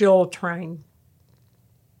still trying.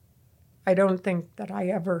 I don't think that I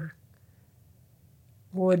ever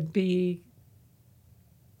would be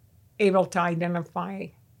able to identify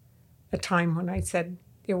a time when I said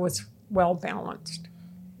it was well balanced.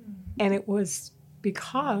 And it was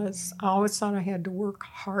because I always thought I had to work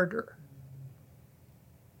harder.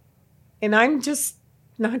 And I'm just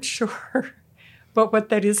not sure but what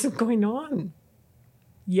that isn't going on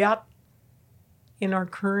yet in our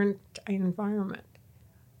current environment.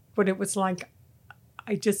 But it was like,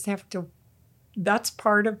 I just have to, that's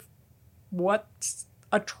part of what's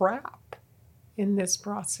a trap in this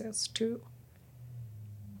process too.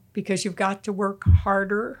 Because you've got to work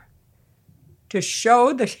harder to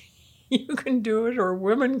show that you can do it, or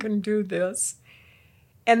women can do this.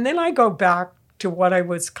 And then I go back to what I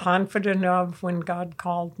was confident of when God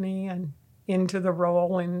called me and into the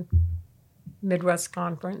role in Midwest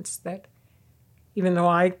Conference, that even though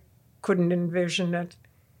I couldn't envision it,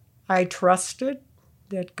 I trusted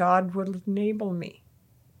that God would enable me.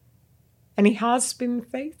 And He has been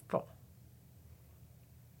faithful.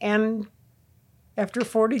 And after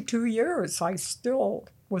 42 years, I still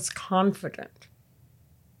was confident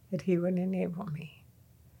that He would enable me.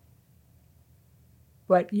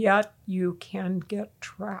 But yet you can get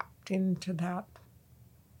trapped into that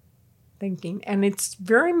thinking. And it's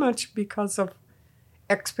very much because of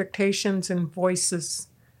expectations and voices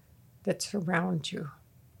that surround you.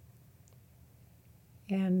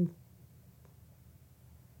 And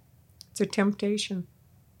it's a temptation.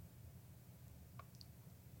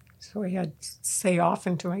 So I had to say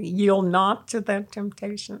often to me, yield not to that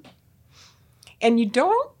temptation. And you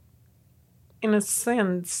don't, in a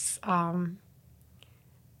sense,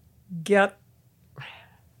 get, I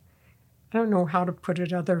don't know how to put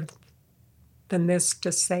it other than this,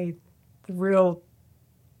 to say the real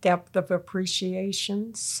depth of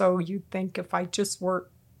appreciation. So you think, if I just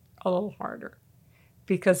work a little harder,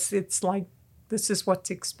 because it's like, this is what's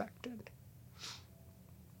expected.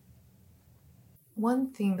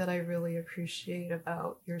 One thing that I really appreciate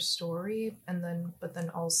about your story, but then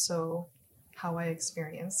also how I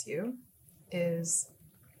experience you, is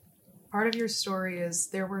part of your story is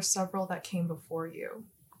there were several that came before you,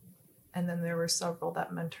 and then there were several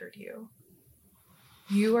that mentored you.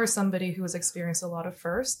 You are somebody who has experienced a lot of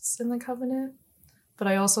firsts in the covenant, but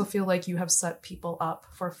I also feel like you have set people up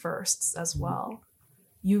for firsts as well.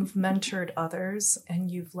 You've mentored others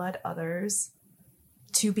and you've led others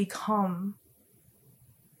to become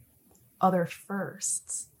other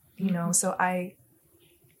firsts, you know? So I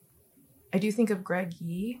do think of Greg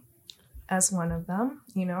Yee as one of them,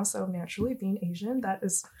 you know, so naturally being Asian, that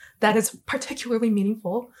is particularly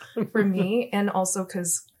meaningful for me. And also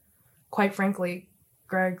because, quite frankly,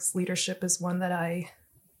 Greg's leadership is one that I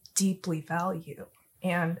deeply value.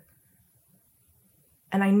 And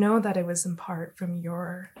I know that it was in part from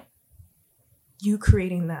you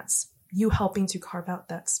creating that, you helping to carve out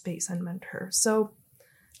that space and mentor. So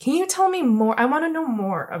can you tell me more? I want to know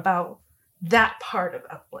more about that part of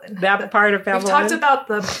Evelyn. We've talked about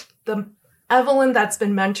the Evelyn that's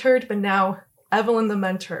been mentored, but now Evelyn the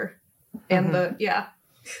mentor. And Well,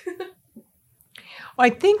 I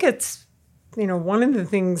think it's one of the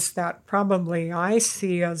things that probably I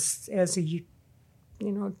see as a,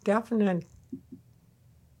 definite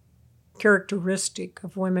characteristic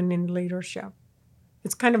of women in leadership.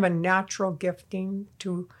 It's kind of a natural gifting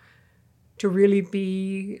to really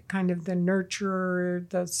be kind of the nurturer,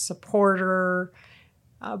 the supporter.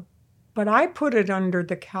 But I put it under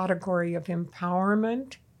the category of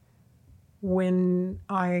empowerment when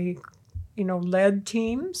I, led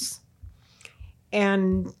teams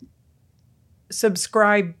and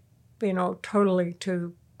subscribe, totally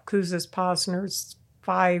to Kouzes Posner's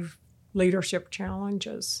 5 leadership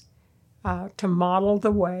challenges, to model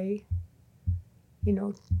the way,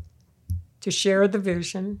 to share the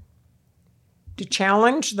vision, to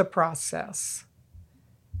challenge the process,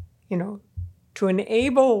 to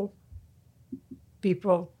enable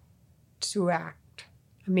people to act.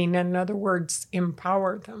 In other words,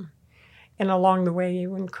 empower them. And along the way,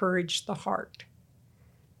 you encourage the heart.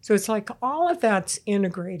 So it's like all of that's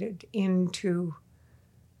integrated into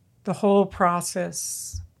the whole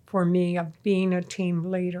process for me of being a team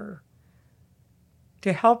leader,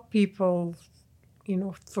 to help people,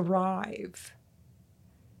 thrive,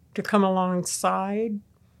 to come alongside,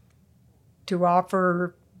 to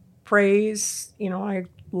offer praise. I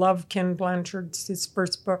love Ken Blanchard's his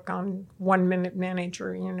first book on 1 Minute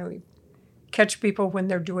Manager. You catch people when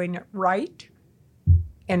they're doing it right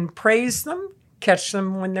and praise them, catch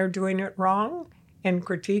them when they're doing it wrong and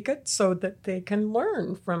critique it so that they can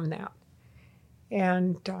learn from that.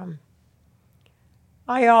 And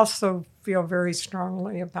I also feel very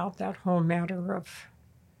strongly about that whole matter of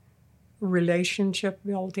relationship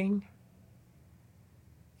building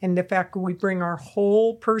and the fact that we bring our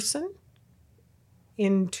whole person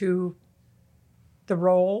into the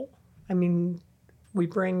role. We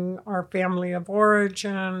bring our family of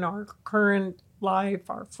origin, our current life,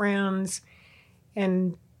 our friends,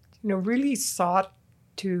 and really sought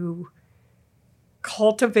to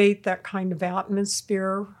cultivate that kind of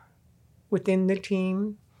atmosphere within the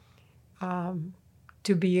team,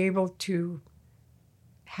 to be able to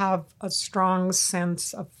have a strong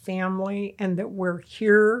sense of family and that we're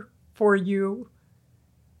here for you.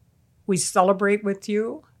 We celebrate with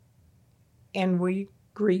you and we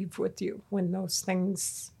grieve with you when those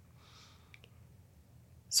things.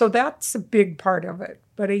 So that's a big part of it.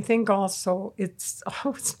 But I think also it's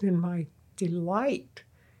always been my delight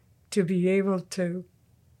to be able to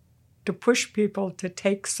push people to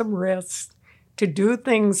take some risks, to do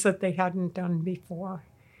things that they hadn't done before,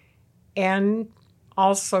 and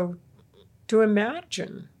also to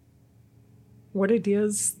imagine what it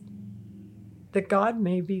is that God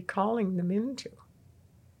may be calling them into.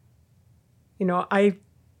 I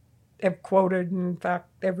have quoted, in fact,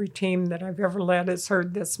 every team that I've ever led has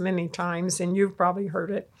heard this many times, and you've probably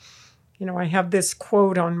heard it. I have this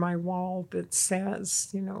quote on my wall that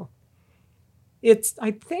says,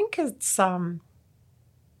 I think it's, now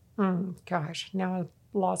I've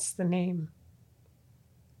lost the name.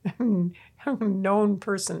 Known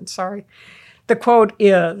person, sorry. The quote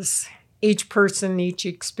is, each person, each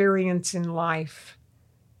experience in life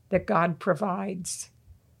that God provides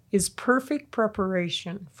is perfect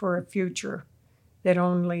preparation for a future that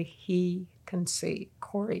only He can see.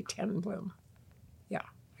 Corrie ten Boom. Yeah,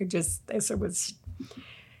 as it was.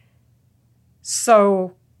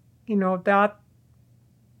 So, that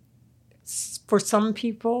for some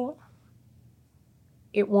people,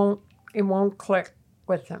 it won't click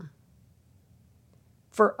with them.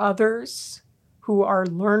 For others who are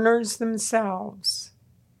learners themselves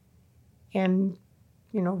and,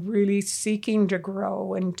 really seeking to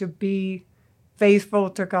grow and to be faithful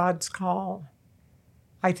to God's call,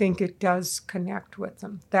 I think it does connect with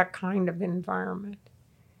them, that kind of environment.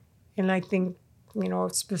 And I think,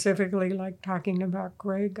 specifically like talking about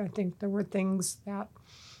Greg, I think there were things that,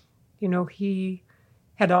 he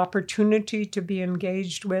had opportunity to be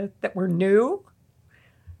engaged with that were new,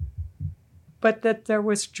 but that there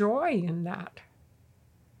was joy in that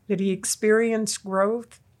he experienced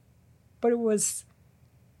growth, but it was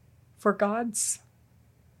for God's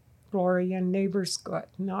glory and neighbor's good,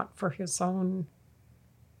 not for his own,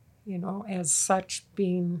 as such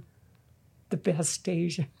being the best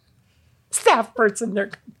Asian staff person there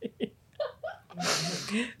could be.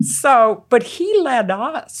 So, but he led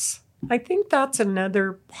us. I think that's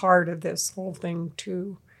another part of this whole thing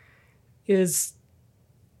too, is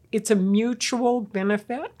it's a mutual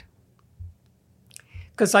benefit,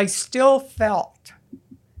 because I still felt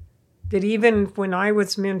that even when I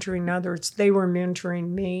was mentoring others, they were mentoring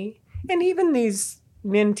me. And even these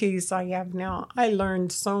mentees I have now, I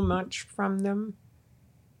learned so much from them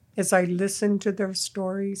as I listened to their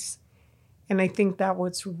stories And I think that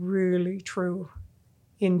was really true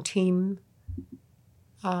in team.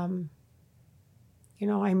 I've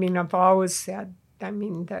always said,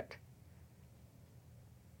 that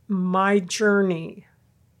my journey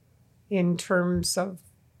in terms of,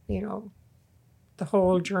 the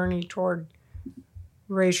whole journey toward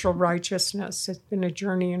racial righteousness has been a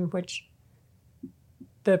journey in which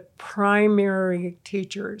the primary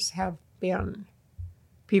teachers have been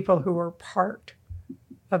people who were part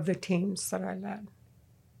of the teams that I led.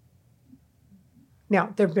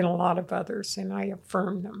 Now, there have been a lot of others, and I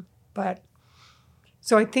affirm them.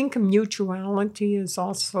 So I think mutuality is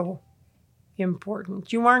also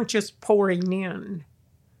important. You aren't just pouring in.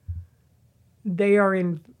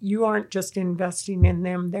 You aren't just investing in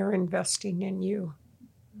them, they're investing in you.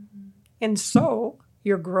 Mm-hmm. And so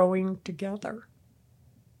you're growing together.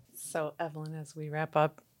 So, Evelyn, as we wrap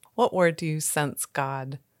up, what word do you sense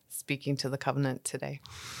God speaking to the covenant today?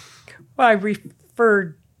 Well, I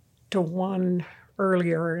referred to one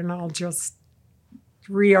earlier, and I'll just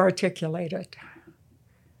re-articulate it.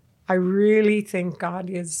 I really think God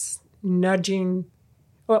is nudging.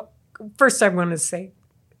 Well, first I want to say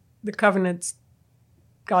the covenant's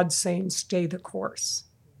God's saying, stay the course.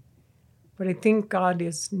 But I think God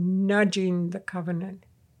is nudging the covenant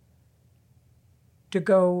to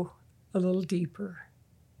go a little deeper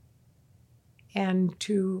and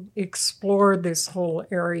to explore this whole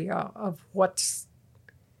area of what's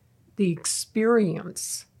the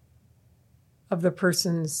experience of the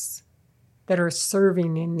persons that are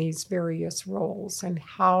serving in these various roles, and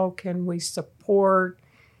how can we support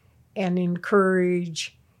and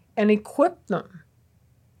encourage and equip them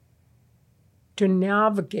to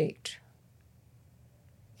navigate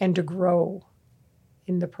and to grow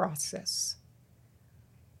in the process.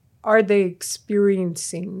 Are they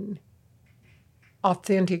experiencing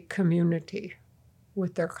authentic community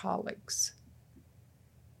with their colleagues?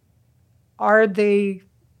 Are they,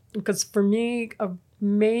 because for me, a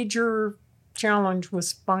major challenge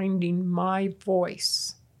was finding my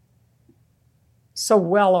voice, so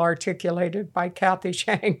well articulated by Kathy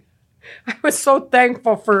Chang. I was so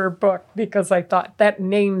thankful for her book because I thought that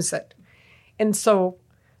names it. And so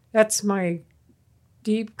that's my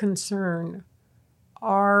deep concern.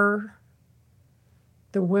 Are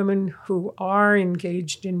the women who are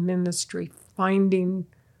engaged in ministry finding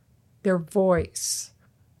their voice?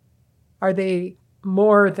 Are they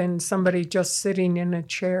more than somebody just sitting in a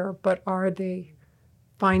chair, but are they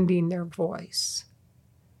finding their voice?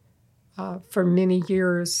 For many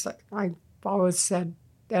years, I've always said,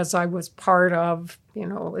 as I was part of,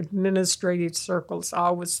 administrative circles, I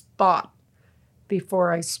always thought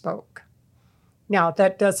before I spoke. Now,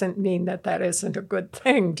 that doesn't mean that isn't a good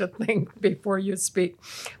thing to think before you speak.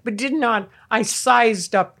 But I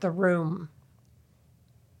sized up the room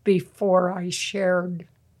before I shared,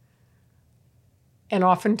 and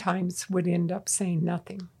oftentimes would end up saying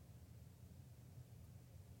nothing.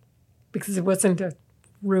 Because it wasn't a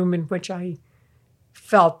room in which I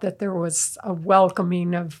felt that there was a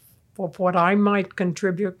welcoming of what I might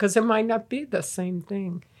contribute, because it might not be the same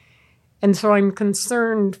thing. And so I'm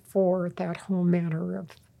concerned for that whole matter of,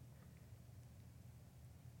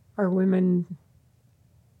 are women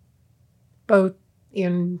both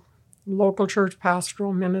in local church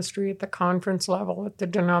pastoral ministry at the conference level, at the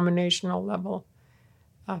denominational level,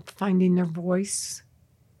 finding their voice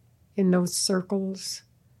in those circles,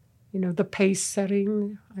 the pace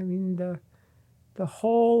setting, the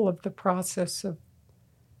whole of the process of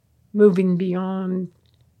moving beyond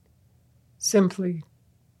simply,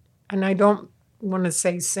 and I don't want to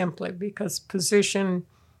say simply because position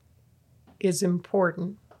is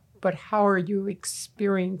important, but how are you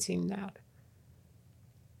experiencing that?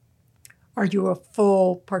 Are you a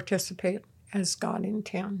full participant as God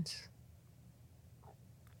intends?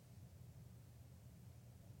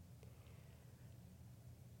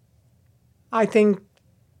 I think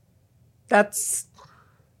that's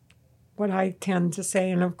what I tend to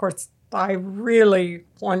say. And of course, I really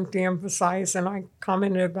want to emphasize, and I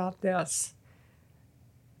commented about this,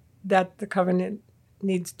 that the covenant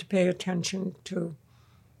needs to pay attention to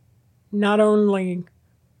not only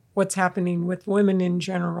what's happening with women in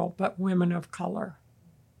general, but women of color.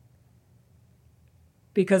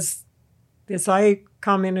 Because as I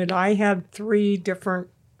commented, I had 3 different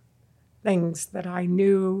things that I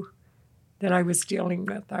knew that I was dealing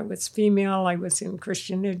with. I was female, I was in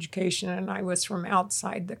Christian education, and I was from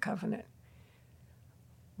outside the covenant.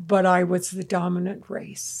 But I was the dominant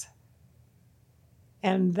race.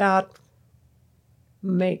 And that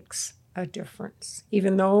makes a difference.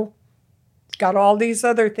 Even though it's got all these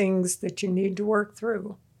other things that you need to work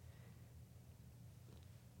through.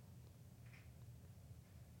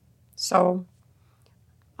 So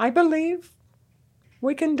I believe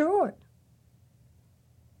we can do it.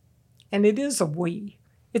 And it is a we.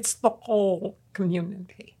 It's the whole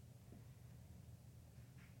community.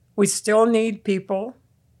 We still need people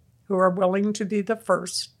who are willing to be the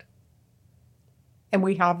first. And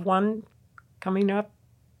we have one coming up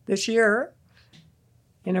this year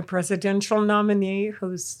in a presidential nominee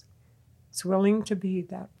who's willing to be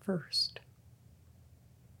that first.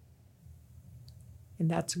 And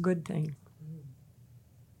that's a good thing.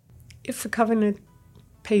 If the covenant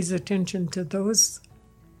pays attention to those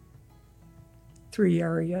 3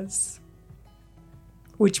 areas,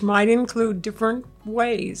 which might include different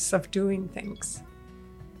ways of doing things,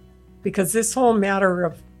 because this whole matter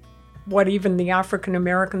of what even the African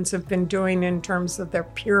Americans have been doing in terms of their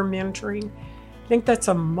peer mentoring, I think that's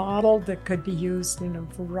a model that could be used in a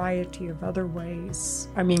variety of other ways.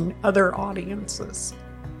 Other audiences.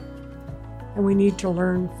 And we need to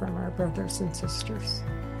learn from our brothers and sisters.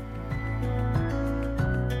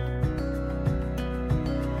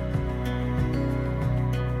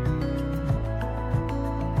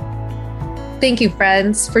 Thank you,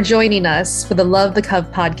 friends, for joining us for the Love the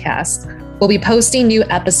Cov podcast. We'll be posting new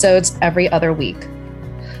episodes every other week.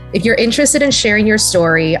 If you're interested in sharing your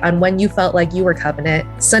story on when you felt like you were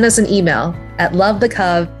covenant, send us an email at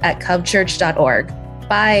lovethecov@covchurch.org.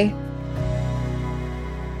 Bye.